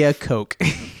give you a Coke.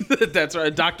 That's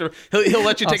right, Doctor. He'll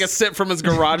let you take a sip from his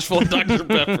garage full of Dr.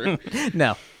 Pepper.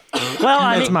 No, Well,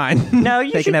 I that's mean, mine. No,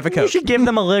 you They should, can have a you Coke. should give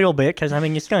them a little bit because I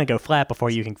mean it's going to go flat before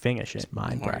you can finish it.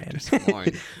 Mine, Brian.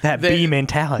 That The- bee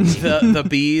mentality. The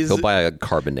bees. Go buy a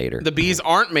carbonator. The bees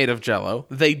aren't made of Jello.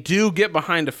 They do get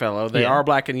behind a fellow. They are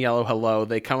black and yellow. Hello.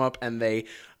 They come up and they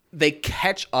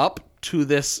catch up to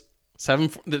this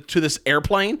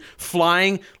airplane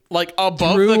flying like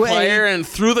above Through the a- layer and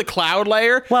through the cloud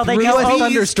layer. Well, they Through go a over,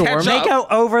 thunderstorm. they go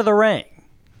over the ring.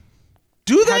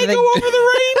 do How they do they- go over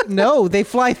the rain? No, they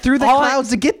fly through the All I- clouds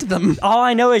to get to them. All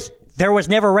I know is there was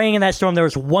never rain in that storm. There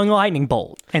was one lightning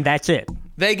bolt, and that's it.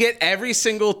 They get every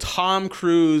single Tom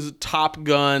Cruise Top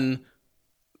Gun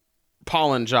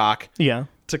pollen jock Yeah.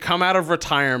 to come out of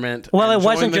retirement. Well, and it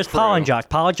wasn't join the just crew. pollen jocks.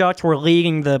 Pollen jocks were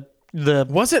leading the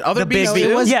Was it other the big bees bee.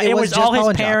 too? it was- Yeah, it was just all his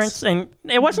pollen jocks. parents, and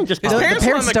it wasn't just His pollen. parents The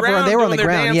were parents on the stuff ground they were on doing the their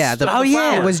ground. dance Yeah. stuff. Oh,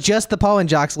 yeah. It was just the pollen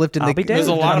jocks lifting I'll the. be damned. There's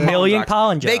a lot of million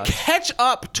pollen jocks. pollen They jocks. catch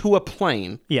up to a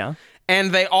plane. Yeah.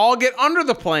 And they all get under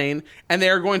the plane, and they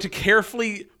are going to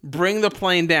carefully bring the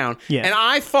plane down. Yeah. And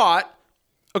I thought,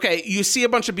 okay, you see a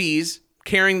bunch of bees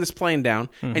carrying this plane down,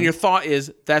 and your thought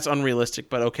is that's unrealistic,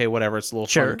 but okay, whatever. It's a little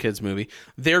Sure. fun kids movie.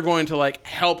 They're going to like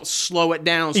help slow it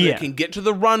down so Yeah. it can get to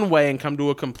the runway and come to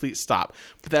a complete stop.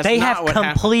 But that's They not have what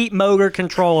happens. complete motor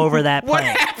control over that What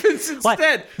plane. happens Like,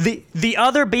 instead? the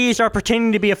other bees are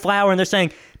pretending to be a flower, and they're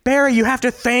saying, Barry, you have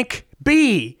to think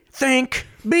bee. Think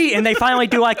bee. And they finally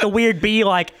do like the weird bee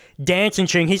like dancing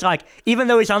thing. He's like, even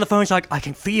though he's on the phone, he's like, I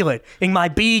can feel it in my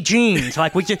bee jeans.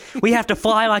 Like we have to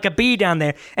fly like a bee down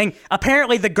there. And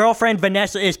apparently the girlfriend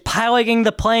Vanessa is piloting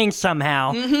the plane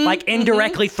somehow, like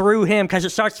indirectly through him because it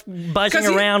starts buzzing 'Cause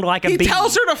he- around like a he bee.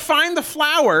 tells her to find the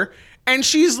flower, and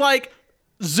she's like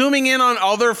zooming in on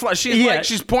other flowers. She's like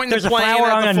she's pointing there's the a plane flower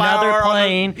at on the another flower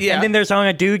plane, yeah. and then there's on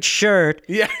a dude's shirt.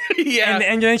 yeah, yeah.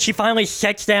 And then she finally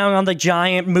sets down on the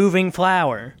giant moving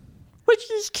flower, which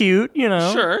is cute, you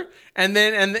know. Sure. And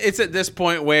it's at this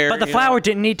point where... But the flower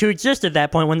didn't need to exist at that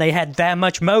point when they had that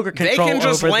much Moger They control can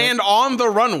just over land on the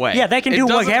runway. Yeah, they can do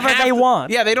whatever they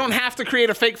want. Yeah, they don't have to create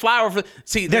a fake flower.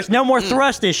 There's no more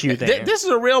thrust issue there. This is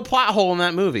a real plot hole in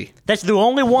that movie. That's the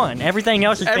only one. Everything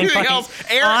else has been fucking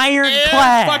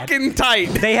ironclad. Fucking tight.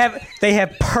 They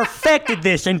have perfected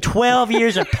this in 12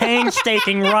 years of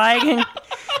painstaking writing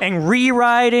and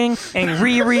rewriting and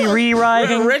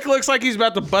rewriting. Rick looks like he's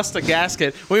about to bust a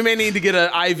gasket. We may need to get an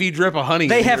IV drip of honey.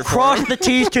 They have crossed the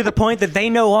T's to the point that they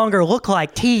no longer look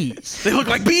like T's. They look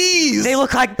like bees. They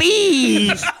look like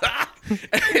bees.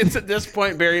 It's at this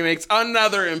point Barry makes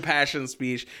another impassioned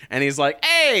speech, and he's like,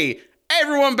 "Hey,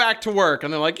 everyone back to work."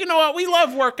 And they're like, "You know what? We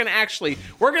love working, actually.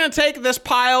 We're going to take this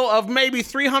pile of maybe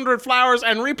 300 flowers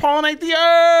and repollinate the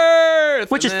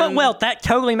earth." Which is fun. Well, that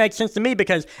totally makes sense to me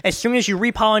because as soon as you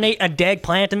repollinate a dead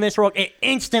plant in this world, it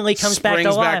instantly comes back to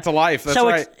life. Springs back to life. That's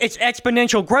right. It's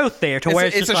exponential growth there to where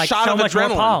it's just like so much more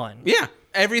pollen. Yeah.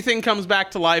 Everything comes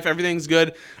back to life. Everything's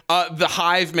good. The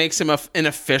hive makes him an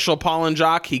official pollen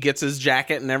jock. He gets his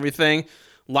jacket and everything.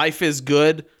 Life is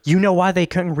good. You know why they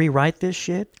couldn't rewrite this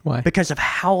shit? Why? Because of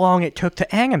how long it took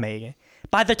to animate it.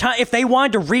 By the time, if they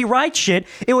wanted to rewrite shit,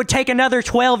 it would take another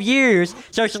 12 years.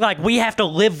 So it's like, we have to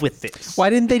live with this. Why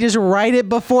didn't they just write it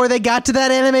before they got to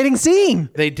that animating scene?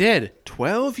 They did.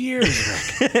 12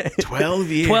 years, Rick. 12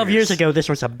 years. 12 years ago, this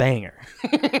was a banger.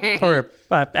 Or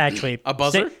actually... A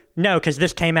buzzer? No, because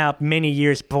this came out many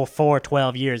years before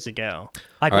 12 years ago.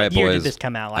 Like, All what right, year boys, did this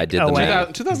come out? Like, I did the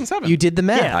math. 2007. You did the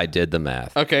math. Yeah. I did the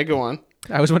math. Okay, go on.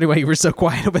 I was wondering why you were so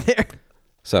quiet over there.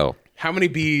 So How many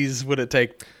bees would it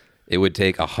take? it would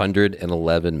take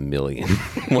 111 million.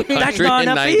 That's not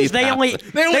enough bees. They only had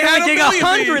dig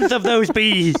 100th of those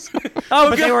bees.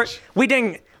 Oh, but we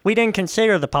didn't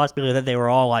consider the possibility that they were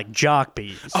all like jock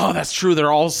bees. Oh, that's true.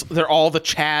 They're all the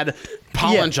Chad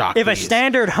pollen jock If a bees.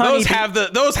 standard honey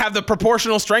those have the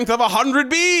proportional strength of 100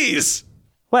 bees.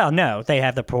 Well, no, they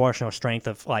have the proportional strength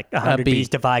of like 100 bee. bees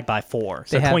divided by 4,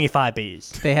 so They have- 25 bees.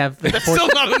 They have the That's still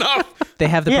not enough. they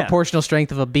have the Yeah. proportional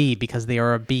strength of a bee because they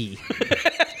are a bee.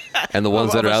 And the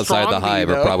ones that are a outside the strong bee, hive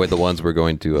are though. probably the ones we're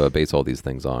going to base all these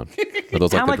things on. Are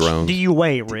those How like the much drones? do you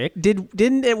weigh, Rick?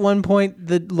 Didn't at one point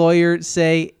the lawyer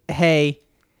say, "Hey,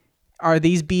 are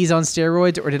these bees on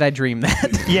steroids?" Or did I dream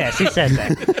that? Yes, he said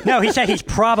that. No, he said he's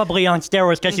probably on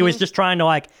steroids because he was just trying to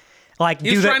like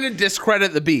He was trying to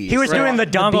discredit the bees. He was doing the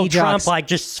bee Donald Trump, jocks. like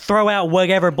just throw out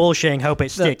whatever bullshit and hope it the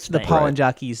sticks. the thing. pollen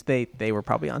jockeys, they were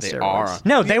probably on steroids. are.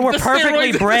 No, they were The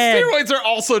perfectly steroids- bred. The steroids are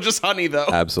also just honey, though.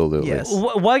 Absolutely. Yes.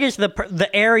 What is the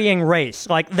Aryan race?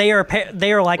 Like they are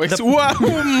like Wait, the. so- We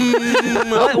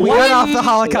went off the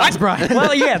Holocaust, Brian.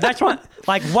 Well, yeah, that's what.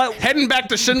 Like what? Heading back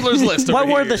to Schindler's List. What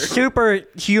over were here. the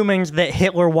superhumans that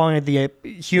Hitler wanted the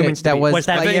humans that to be? was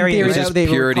that like, the in Aryan theory, race? Just they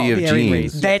were purity called of the Aryan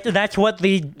genes. race. That's what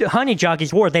the honey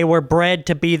jockeys were. They were bred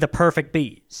to be the perfect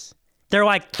bees. They're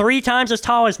like 3 times as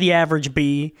tall as the average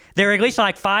bee. They're at least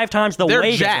like 5 times the They're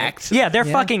weight. jacked. Of it. Yeah, they're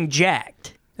Yeah. fucking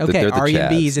jacked. Okay, They're the Aryan Chads.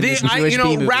 bees in this Jewish bee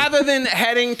movie. Rather than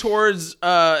heading towards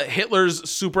Hitler's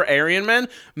super Aryan men,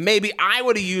 maybe I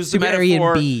would have used the Super Aryan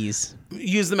metaphor. bees.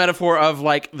 Use the metaphor of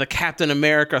like the Captain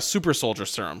America super soldier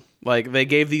serum. Like they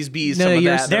gave these bees No, some of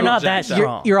you're- that. they're not that jacked up.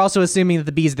 strong. You're also assuming that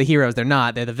the bees are the heroes. They're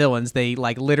not. They're the villains. They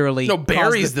like literally. No, cause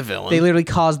Barry's the villain. They literally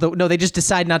cause the. No, they just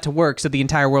decide not to work, so the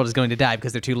entire world is going to die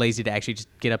because they're too lazy to actually just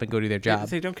get up and go do their job.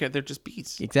 They don't care. They're just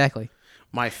bees. Exactly.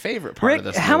 My favorite part of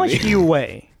Rick, this how movie. much do you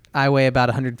weigh? I weigh about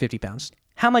 150 pounds.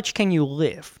 How much can you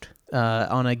lift?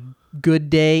 On a good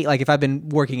day, like if I've been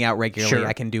working out regularly, Sure.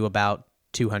 I can do about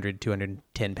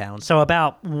 210 pounds. So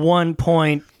about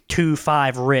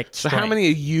 1.25 Rick. So how many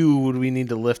of you would we need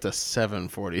to lift a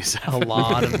 747? A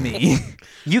lot of me.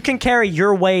 You can carry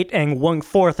your weight and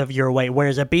 1/4 of your weight,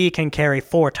 whereas a bee can carry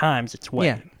 4 times its weight.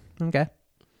 Yeah. Okay.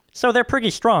 So they're pretty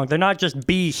strong. They're not just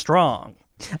bee strong.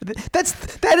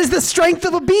 That is the strength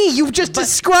of a bee. You've just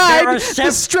described there are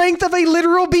the strength of a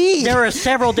literal bee. There are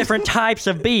several different types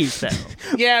of bees, though.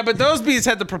 Yeah, but those bees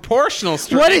had the proportional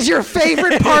strength. What is your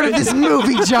favorite part of this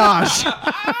movie, Josh?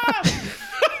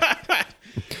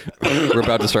 We're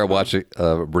about to start watching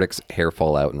Rick's hair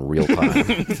fall out in real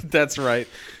time. That's right.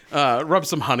 Rub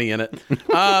some honey in it.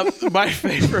 My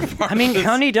favorite part. I mean, of this-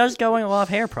 honey does go in a lot of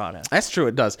hair products. That's true.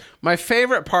 It does. My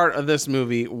favorite part of this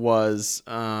movie was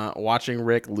watching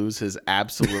Rick lose his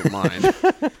absolute mind.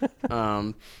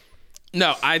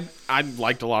 No, I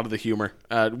liked a lot of the humor.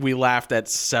 We laughed at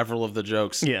several of the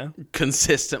jokes. Yeah.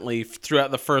 Consistently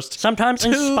throughout the first. Sometimes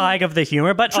in spite of the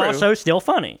humor, but True. also still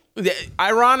funny. The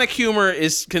ironic humor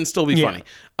can still be Yeah.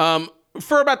 funny.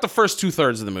 for about the first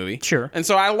 2/3 of the movie. Sure. And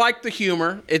so I like the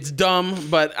humor. It's dumb,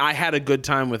 but I had a good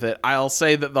time with it. I'll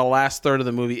say that the last third of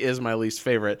the movie is my least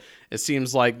favorite. It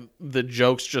seems like the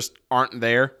jokes just aren't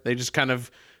there. They just kind of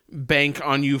bank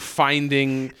on you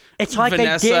finding it's like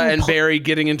Vanessa and Barry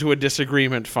getting into a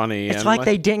disagreement funny. It's like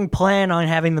they didn't plan on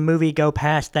having the movie go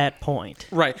past that point.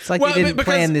 Right. It's like they didn't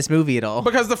plan this movie at all.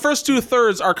 Because the first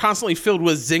 2/3 are constantly filled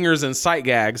with zingers and sight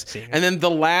gags. And then the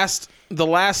last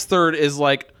third is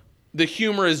like, the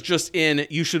humor is just in,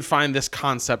 you should find this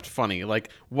concept funny. Like,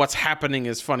 what's happening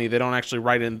is funny. They don't actually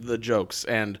write in the jokes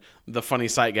and the funny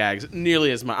sight gags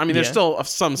nearly as much. I mean, there's still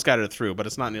some scattered through, but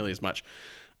it's not nearly as much.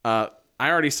 I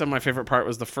already said my favorite part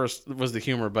was the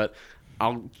humor, but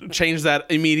I'll change that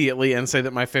immediately and say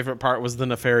that my favorite part was the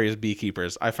nefarious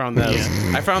beekeepers. I found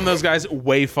those guys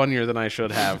way funnier than I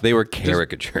should have. They were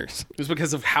caricatures. Just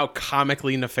because of how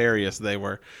comically nefarious they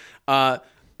were.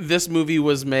 This movie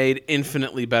was made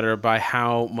infinitely better by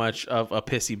how much of a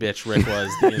pissy bitch Rick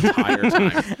was the entire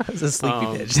time. I was a sleepy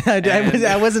bitch.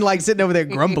 I wasn't like sitting over there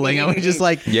grumbling. I was just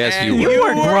like, yes, you You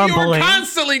were. were grumbling. You were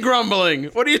constantly grumbling.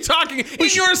 What are you talking? In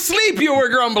your sleep, you were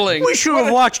grumbling. We should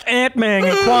have watched Ant-Man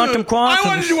and Quantum. I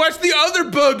wanted to watch the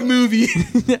other bug movie.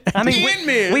 I mean,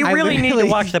 Ant-Man. we really need to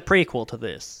watch the prequel to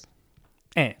this.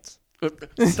 Ants.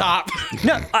 Stop.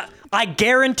 No, I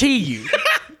guarantee you.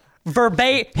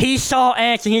 He saw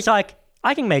ants and he's like,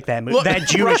 I can make that movie, that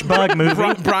Jewish bug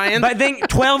movie. Brian. But then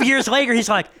 12 years later, he's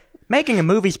like, making a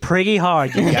movie's pretty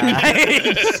hard, you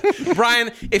guys. Brian,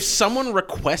 if someone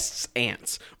requests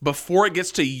Ants before it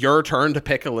gets to your turn to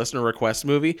pick a listener request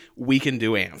movie, we can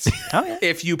do Ants. Oh, yeah.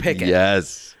 If you pick it.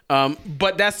 Yes.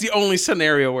 But that's the only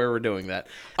scenario where we're doing that.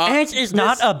 Ants is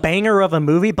not a banger of a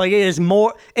movie, but it is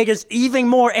even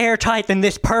more airtight than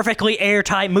this perfectly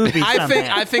airtight movie.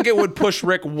 I think it would push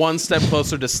Rick one step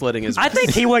closer to slitting his I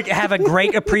think he would have a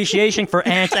great appreciation for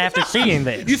Ants after seeing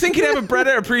this. You think he'd have a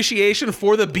better appreciation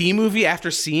for the B movie after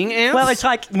seeing Ants? Well, it's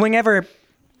like whenever it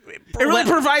really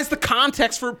provides the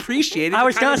context for appreciating I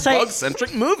was the kind gonna of say,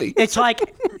 bug-centric movie. It's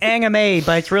like anime,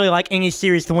 but it's really like any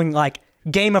series when like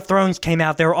Game of Thrones came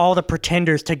out, there were all the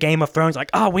pretenders to Game of Thrones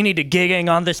like, oh, we need to gig in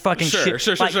on this fucking shit.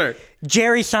 Sure.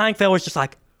 Jerry Seinfeld was just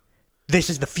like, this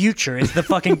is the future. It's the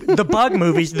fucking, the bug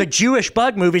movies, the Jewish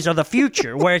bug movies are the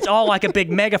future, where it's all like a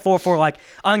big metaphor for like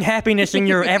unhappiness in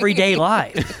your everyday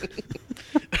life.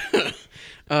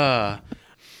 I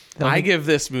give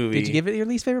this movie... Did you give it your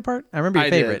least favorite part? I remember your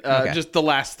favorite. Okay. Just the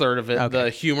last third of it. Okay. The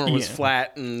humor was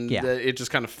flat and it just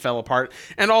kind of fell apart.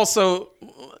 And also...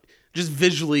 just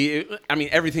visually, I mean,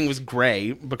 everything was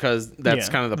gray because that's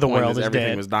kind of the point world is everything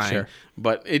dead. was dying. Sure.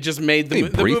 But it just made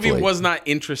the movie was not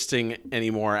interesting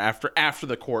anymore after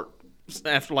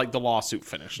like the lawsuit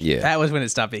finished. Yeah. That was when it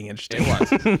stopped being interesting.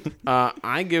 It was.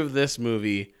 I give this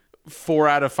movie 4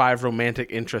 out of 5 romantic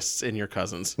interests in your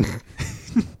cousins.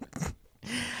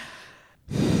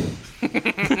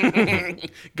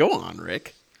 Go on,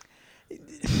 Rick.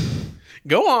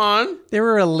 Go on. There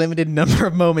are a limited number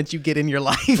of moments you get in your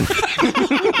life.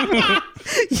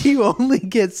 You only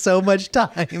get so much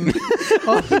time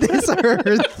on this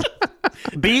earth.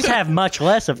 Bees have much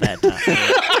less of that time.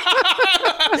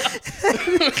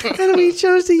 And we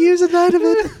chose to use a night of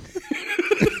it.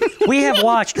 We have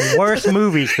watched worse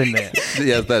movies than this.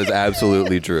 Yes, that is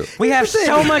absolutely true. We have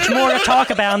so much more to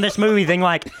talk about in this movie than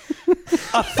like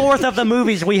a fourth of the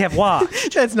movies we have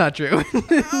watched. That's not true.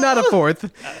 Not a fourth.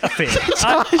 A fifth.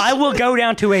 I will go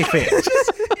down to a fifth.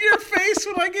 Your face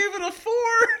when I gave it a 4.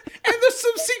 And the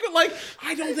subsequent, like,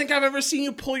 I don't think I've ever seen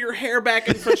you pull your hair back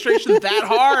in frustration that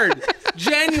hard.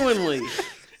 Genuinely.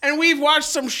 And we've watched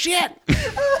some shit.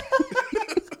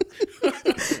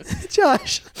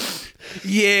 Josh.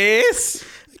 Yes.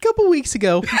 A couple weeks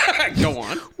ago, go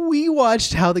on. We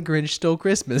watched How the Grinch Stole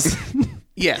Christmas.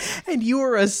 Yes. And you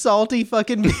were a salty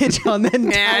fucking bitch on that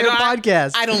entire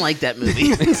podcast. I don't like that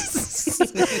movie.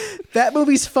 That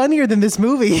movie's funnier than this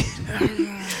movie.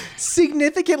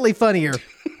 Significantly funnier.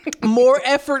 More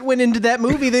effort went into that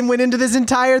movie than went into this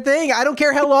entire thing. I don't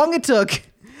care how long it took.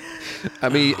 I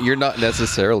mean, you're not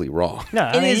necessarily wrong. No,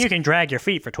 I mean, you can drag your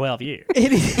feet for 12 years.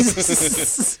 It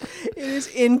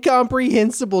is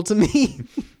incomprehensible to me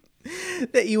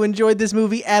that you enjoyed this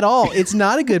movie at all. It's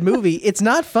not a good movie. It's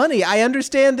not funny. I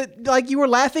understand that, like, you were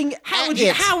laughing How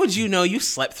would you know you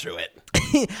slept through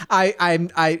it?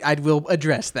 I will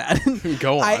address that.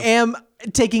 Go on. I am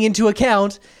taking into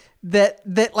account that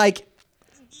like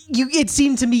it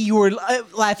seemed to me you were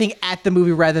laughing at the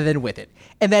movie rather than with it,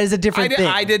 and that is a different thing.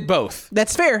 I did both.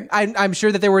 That's fair. I'm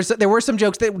sure that there were some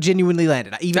jokes that genuinely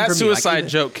landed. Even that for me, suicide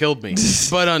joke killed me.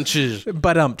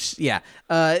 Yeah.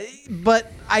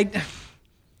 But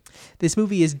this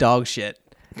movie is dog shit.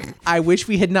 I wish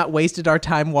we had not wasted our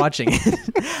time watching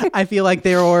it. I feel like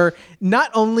there are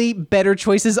not only better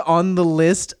choices on the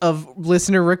list of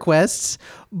listener requests,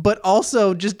 but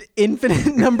also just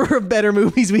infinite number of better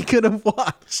movies we could have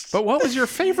watched. But what was your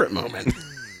favorite moment?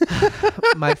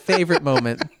 My favorite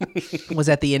moment was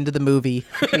at the end of the movie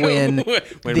when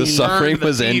the suffering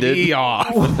was ended.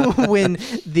 When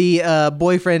the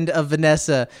boyfriend of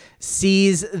Vanessa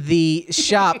sees the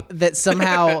shop that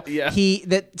somehow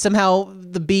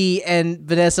the bee and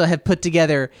Vanessa have put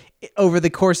together over the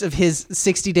course of his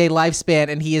 60-day lifespan,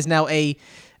 and he is now a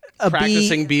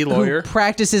practicing bee lawyer who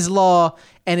practices law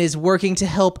and is working to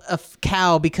help a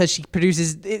cow because she's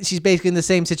basically in the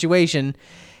same situation.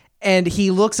 And he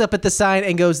looks up at the sign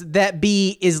and goes, "That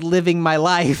bee is living my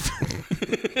life."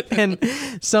 And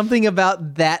something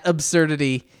about that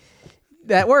absurdity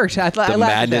that worked. I the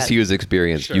madness he was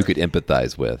experiencing, you could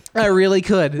empathize with. I really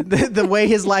could. The way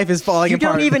his life is falling apart. You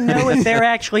don't even know if they're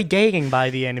actually dating by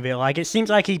the end of it. Like, it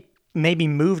seems like he maybe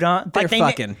moved on. They're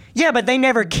fucking. Yeah, but they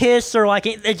never kiss or like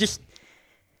it just.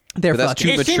 They're that's fucking.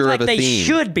 too It mature seems like of a they theme.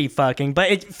 should be fucking, but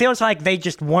it feels like they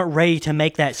just weren't ready to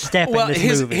make that step in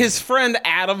this movie. His friend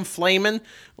Adam Flamin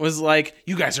was like,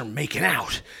 "You guys are making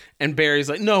out," and Barry's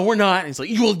like, "No, we're not." And he's like,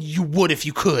 "You would if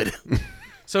you could."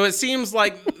 So it seems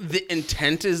like the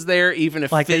intent is there, even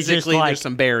if Like they just, physically like, there's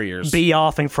some barriers. Be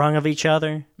off in front of each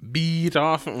other. Beat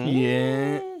off.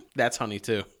 Yeah. That's honey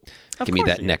too. Give me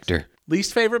that nectar.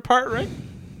 Least favorite part, right?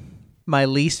 My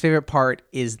least favorite part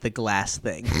is the glass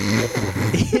thing.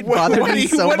 It bothered me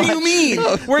so much. What do you mean?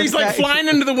 Where he's like flying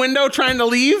into the window trying to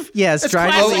leave? Yes, that's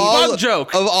trying to classic leave. bug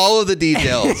joke. Of all of the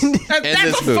details in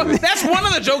this movie. That's one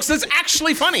of the jokes that's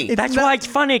actually funny. That's why it's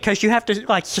funny, because you have to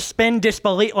like suspend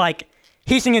disbelief. Like,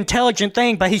 he's an intelligent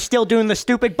thing, but he's still doing the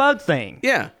stupid bug thing.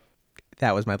 Yeah.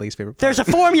 That was my least favorite part. There's a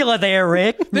formula there,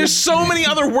 Rick. There's so many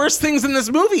other worse things in this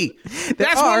movie.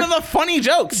 That's one of the funny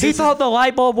jokes. He thought the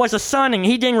light bulb was a sun, and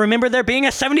he didn't remember there being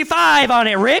a 75 on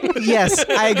it, Rick. Yes,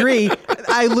 I agree.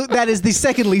 That is the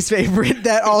second least favorite.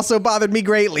 That also bothered me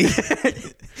greatly.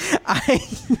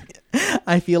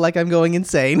 I feel like I'm going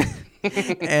insane.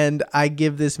 And I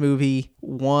give this movie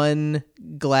one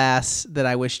glass that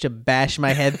I wish to bash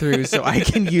my head through so I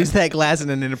can use that glass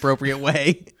in an inappropriate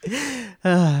way.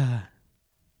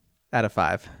 Out of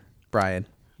 5. Brian,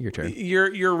 your turn.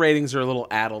 Your ratings are a little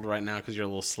addled right now because you're a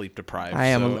little sleep deprived. I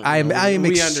am.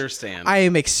 We understand. I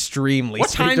am extremely. What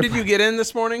time did you get in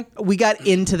this morning? We got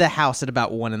into the house at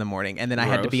about 1 a.m, and then I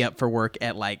had to be up for work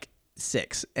at like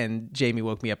 6, and Jamie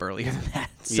woke me up earlier than that.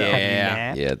 So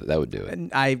Yeah, that would do it.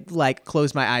 and I like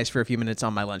closed my eyes for a few minutes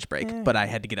on my lunch break, but I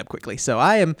had to get up quickly. So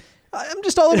I'm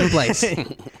just all over the place.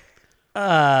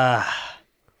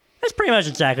 That's pretty much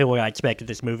exactly what I expected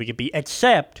this movie to be,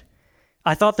 except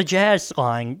I thought the jazz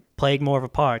line played more of a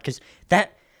part, because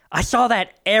I saw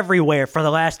that everywhere for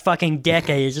the last fucking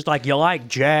decade. It's just like, you like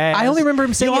jazz. I only remember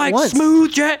him saying you it like once.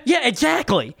 smooth jazz. Yeah,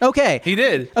 exactly. Okay. He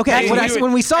did. Okay.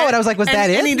 When we saw it, I was like, was that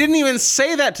it? And he didn't even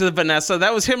say that to Vanessa.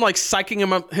 That was him like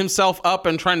psyching himself up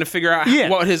and trying to figure out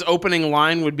what his opening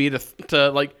line would be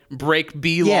to like break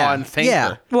B law and thank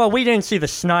her. Well, we didn't see the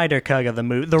Snyder cut of the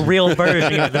movie, the real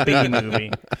version of the B movie.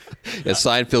 Yeah,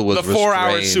 Seinfeld was The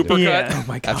 4-hour restrained. supercut. Yeah. Oh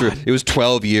my God. After it was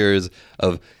 12 years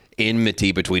of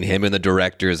enmity between him and the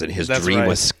directors, and his dream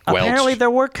was squelched. Apparently, there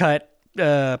were cut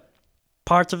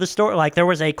parts of the story. Like, there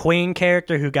was a Queen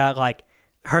character who got like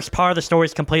her part of the story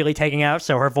is completely taken out,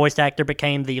 so her voice actor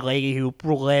became the lady who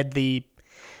led the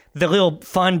little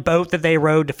fun boat that they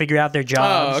rode to figure out their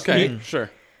jobs. Oh, okay, sure.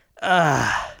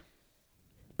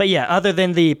 But yeah, other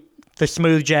than the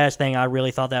smooth jazz thing, I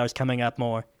really thought that was coming up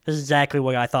more. This is exactly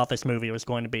what I thought this movie was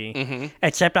going to be. Mm-hmm.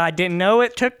 Except I didn't know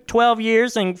it took 12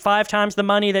 years and 5 times the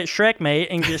money that Shrek made,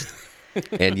 and just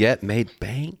and yet made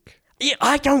bank. Yeah,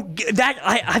 I don't get that.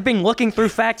 I've been looking through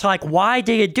facts like, why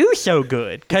did it do so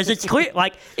good? Because it's clear,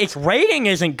 like, its rating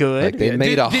isn't good. Like they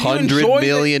made $100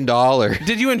 million.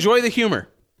 Did you enjoy the humor?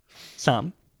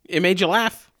 Some. It made you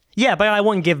laugh? Yeah, but I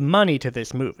wouldn't give money to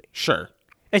this movie. Sure.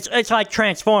 It's like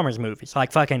Transformers movies.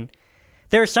 Like fucking,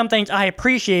 there are some things I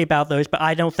appreciate about those, but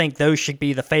I don't think those should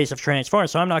be the face of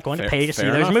Transformers. So I'm not going to pay to see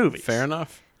those movies. Fair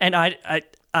enough. And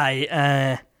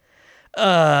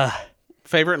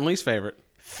Favorite and least favorite.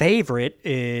 Favorite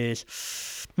is,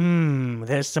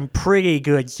 there's some pretty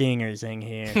good singers in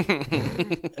here.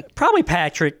 Probably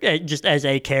Patrick, just as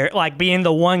a character, like being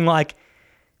the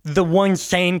one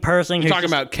sane person. You're talking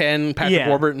about Ken, Patrick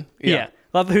Warburton? Yeah.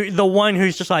 The one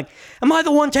who's just like, am I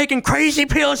the one taking crazy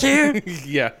pills here?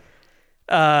 Yeah.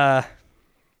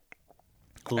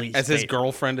 least As his favorite.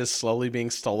 girlfriend is slowly being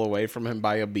stole away from him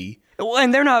by a bee. Well,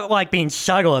 and they're not like being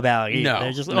subtle about it either. No,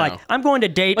 They're just no. like, I'm going to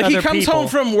date Like other he comes people. home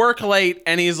from work late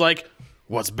and he's like,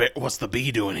 "What's the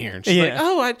bee doing here?" And she's Yeah. like,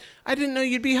 "Oh, I didn't know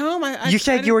you'd be home. You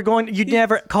said you were going. You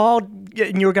never called,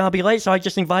 and you were gonna be late, so I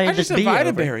just invited I just this bee invited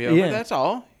over. Barry over. Yeah. That's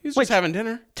all. He's just having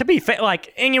dinner." To be fair,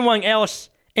 like anyone else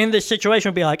in this situation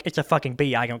would be like, "It's a fucking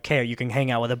bee. I don't care. You can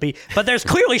hang out with a bee." But there's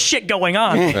clearly shit going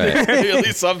on. Right.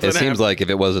 Really something. It seems happened. like if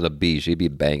it wasn't a bee, she'd be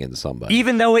banging somebody.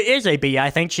 Even though it is a bee, I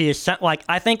think she is like.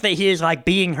 I think that he is like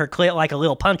being her clit like a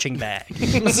little punching bag.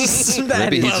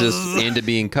 Maybe he's just into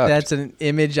being cucked. That's an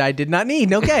image I did not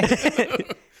need. Okay.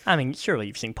 I mean, surely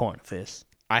you've seen porn of this.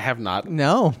 I have not.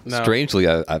 No. Strangely,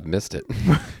 I've missed it.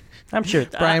 I'm sure.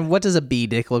 Brian, what does a bee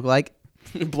dick look like?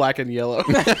 Black and yellow.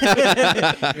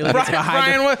 It really gets behind,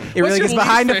 Brian, what- it really what's gets your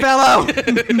behind least the fellow.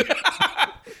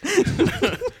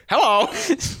 Hello.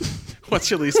 What's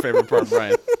your least favorite part,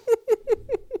 Brian?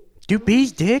 Do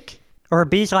bees dick or are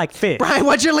bees like fish? Brian,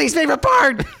 what's your least favorite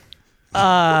part?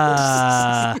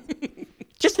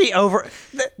 Just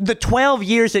the 12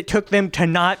 years it took them to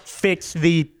not fix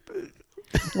the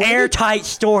airtight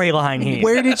storyline here.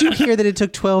 Where did you hear that it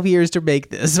took 12 years to make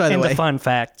this, by the and way? the fun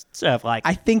facts of like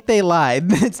I think they lied.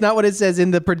 It's not what it says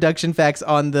in the production facts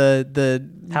on the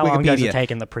how Wikipedia. long does it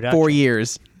take in the production? 4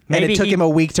 years. And Maybe it took he- him a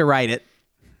week to write it.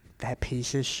 That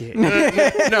piece of shit. No.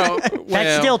 That's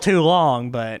well, still too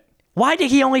long, but why did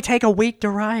he only take a week to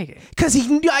write it? Because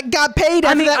he got paid I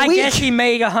after mean, that I week. guess he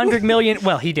made $100 million.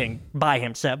 Well, he didn't by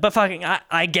himself, but fucking,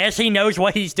 I guess he knows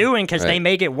what he's doing because they Right.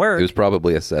 make it work. It was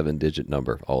probably a 7-digit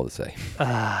number, all to say.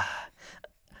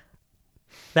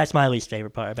 That's my least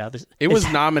favorite part about this. It was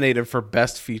nominated for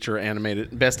best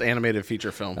animated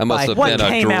feature film. That must have What been a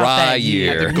came out dry that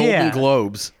year? year. Golden Yeah.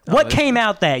 Globes. What came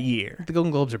out that year? The Golden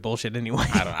Globes are bullshit anyway.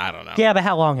 I don't know. Yeah, but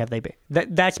how long have they been?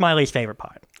 That's my least favorite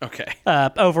part. Okay.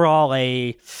 Overall,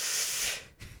 The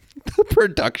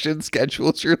production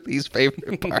schedule is your least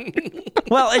favorite part.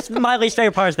 it's my least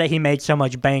favorite part is that he made so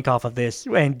much bank off of this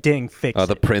and didn't fix Oh, it.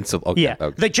 the principal. Okay, Yeah,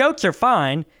 okay. the jokes are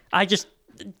fine. I just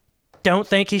don't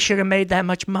think he should have made that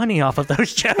much money off of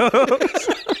those jokes.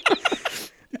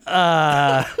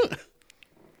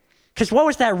 Because what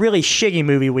was that really shitty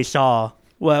movie we saw?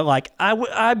 Well, like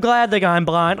I'm glad the guy I'm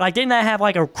blind. Like, didn't that have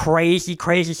like a crazy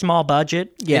small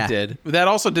budget? Yeah. It did. That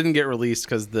also didn't get released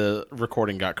because the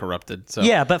recording got corrupted. So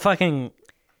Yeah, but fucking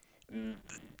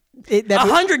That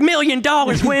 $100 million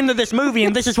went into this movie,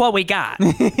 and this is what we got.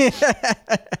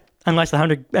 Unless the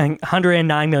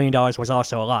 $109 million was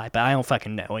also a lie, but I don't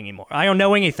fucking know anymore. I don't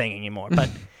know anything anymore. But,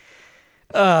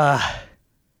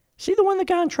 see the one that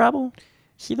got in trouble?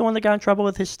 See the one that got in trouble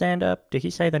with his stand-up? Did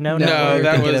he say the no? No,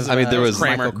 that thinking was. of- I mean, there was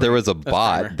Kramer. there was a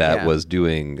bot Kramer. that Yeah. was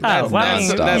doing Oh, well, I mean,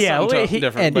 nonstop. That's yeah, something he-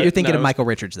 different. and but you're thinking no, of Michael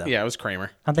Richards, though. Yeah, it was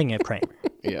Kramer. I'm thinking of Kramer.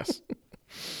 Yes.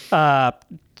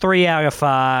 3 out of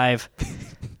 5.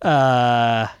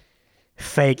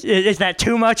 Fake. Is that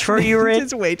too much for you, Rick?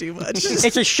 It's way too much. It's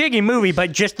a shitty movie,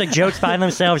 but just the jokes by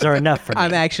themselves are enough for me.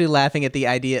 I'm actually laughing at the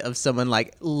idea of someone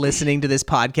like listening to this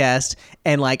podcast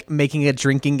and like making a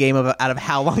drinking game out of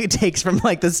how long it takes from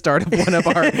like the start of one of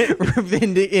our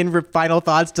in final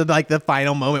thoughts to like the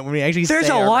final moment when we actually There's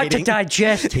say a our lot to rating.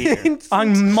 digest here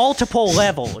on multiple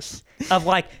levels of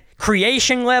like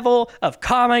creation level, of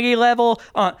comedy level,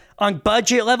 on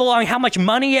budget level, on how much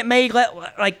money it made.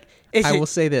 Like, is I it, will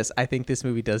say this. I think this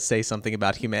movie does say something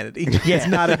about humanity. Yeah. It's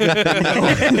not a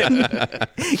good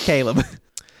thing. Caleb.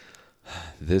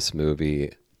 This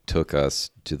movie took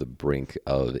us to the brink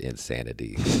of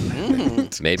insanity.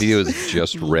 Maybe it was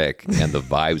just Rick and the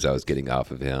vibes I was getting off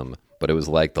of him, but it was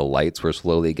like the lights were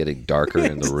slowly getting darker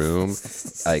in the room.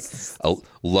 Like a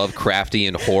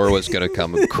Lovecraftian horror was going to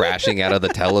come crashing out of the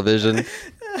television.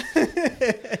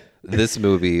 This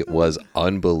movie was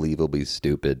unbelievably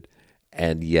stupid,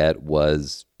 and yet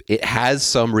it has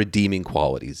some redeeming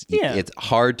qualities. Yeah. It's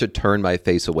hard to turn my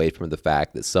face away from the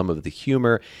fact that some of the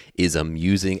humor is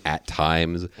amusing at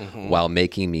times while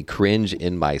making me cringe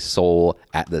in my soul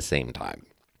at the same time.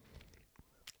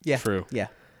 Yeah. True. Yeah.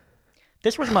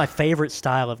 this was my favorite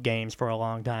style of games for a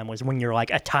long time, was when you're like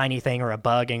a tiny thing or a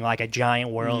bug in like a giant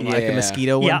world. Like the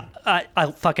mosquito one. Yeah,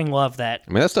 I fucking love that.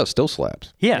 I mean, that stuff still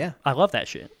slaps. Yeah, I love that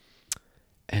shit.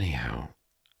 Anyhow,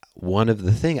 one of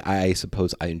the thing I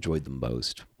suppose I enjoyed the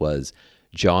most was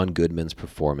John Goodman's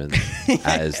performance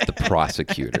as the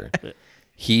prosecutor.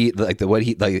 He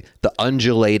the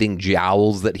undulating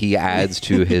jowls that he adds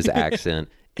to his accent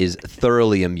is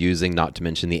thoroughly amusing, not to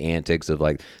mention the antics of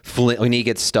like when he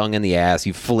gets stung in the ass,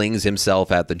 he flings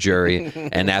himself at the jury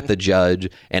and at the judge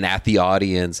and at the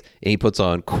audience, and he puts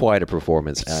on quite a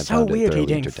performance. And I So found it weird he thoroughly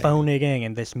didn't entertaining. phone it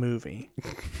in this movie.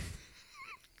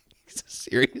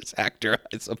 serious actor,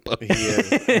 I suppose. He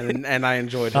is. And I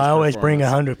enjoyed his I always bring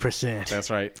performance. 100%. That's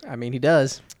right. I mean, he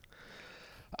does.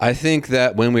 I think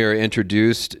that when we were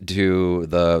introduced to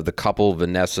the couple,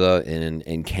 Vanessa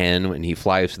and Ken, when he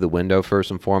flies through the window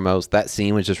first and foremost, that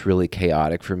scene was just really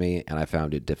chaotic for me, and I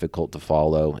found it difficult to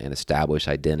follow and establish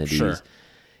identities. Sure.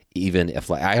 Even if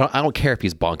I don't care if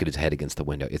he's bonking his head against the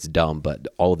window. It's dumb, but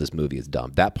all of this movie is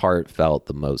dumb. That part felt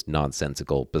the most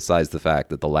nonsensical, besides the fact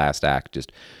that the last act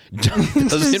just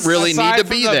doesn't really need to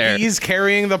be there. He's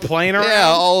carrying the plane around. Yeah,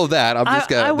 all of that.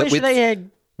 I wish they had.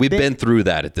 We've been through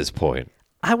that at this point.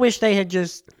 I wish they had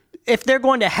just. If they're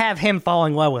going to have him fall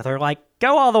in love with her, like,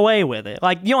 go all the way with it.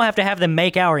 Like, you don't have to have them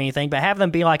make out or anything, but have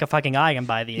them be like a fucking item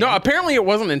by the end. No, apparently it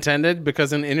wasn't intended,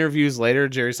 because in interviews later,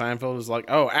 Jerry Seinfeld was like,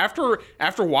 "Oh, after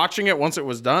watching it once it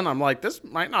was done, I'm like, this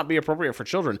might not be appropriate for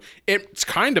children." It's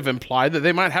kind of implied that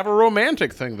they might have a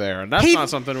romantic thing there, and that's not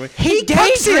something we. He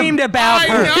daydreamed about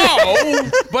her. I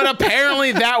know, but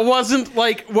apparently that wasn't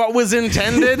like what was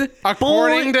intended,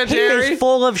 according to Jerry. He is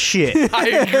full of shit. I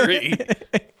agree.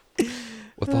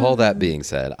 With all that being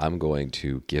said, I'm going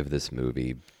to give this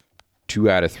movie 2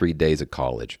 out of 3 days of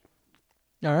college.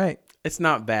 All right. It's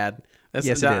not bad.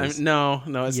 Yes, it is. No, it's Yes,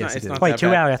 not. it It's is. not Wait, that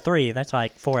 2 bad. out of 3. That's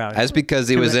like 4 out of That's because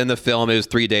he was in the film. It was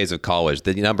 3 days of college.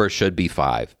 The number should be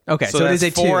 5. Okay, So so it is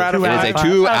a that's 4 2. out of It is 5. a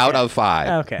 2 Okay. out of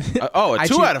 5. Okay. A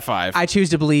 2 choo- out of 5. I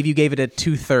choose to believe you gave it a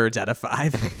 2/3 out of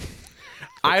 5.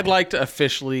 I'd like to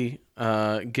officially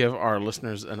give our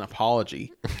listeners an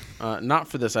apology, not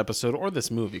for this episode or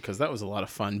this movie, because that was a lot of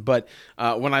fun. But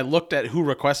when I looked at who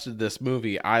requested this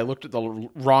movie, I looked at the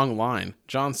wrong line.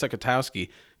 John Sekatowski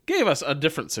gave us a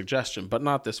different suggestion, but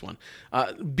not this one.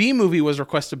 B movie was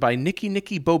requested by Nikki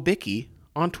Bobicki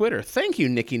on Twitter. Thank you,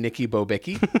 Nikki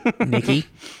Bobicki. Nikki,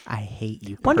 I hate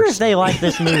you. Wonder if they like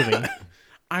this movie.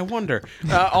 I wonder.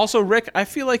 Also, Rick, I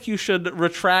feel like you should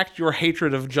retract your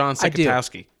hatred of John I do.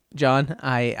 Sekatowski. John,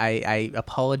 I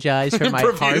apologize for my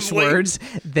harsh Profusely. words.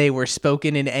 They were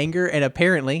spoken in anger, and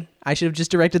apparently I should have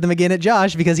just directed them again at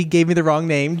Josh because he gave me the wrong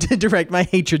name to direct my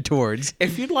hatred towards.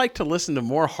 If you'd like to listen to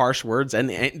more harsh words and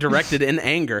directed in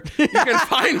anger, you can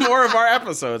find more of our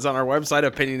episodes on our website,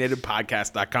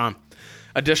 opinionatedpodcast.com.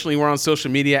 Additionally, we're on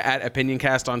social media at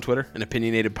OpinionCast on Twitter and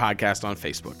Opinionated Podcast on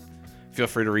Facebook. Feel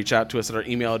free to reach out to us at our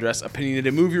email address,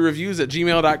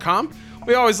 opinionatedmoviereviews@gmail.com.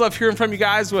 We always love hearing from you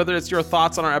guys, whether it's your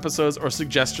thoughts on our episodes or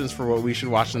suggestions for what we should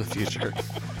watch in the future.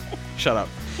 Shut up.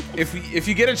 If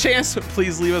you get a chance,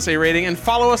 please leave us a rating and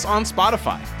follow us on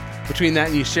Spotify. Between that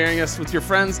and you sharing us with your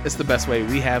friends, it's the best way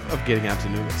we have of getting out to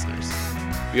new listeners.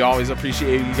 We always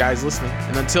appreciate you guys listening.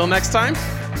 And until next time,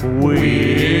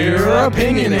 we're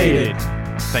opinionated.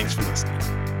 Thanks for listening.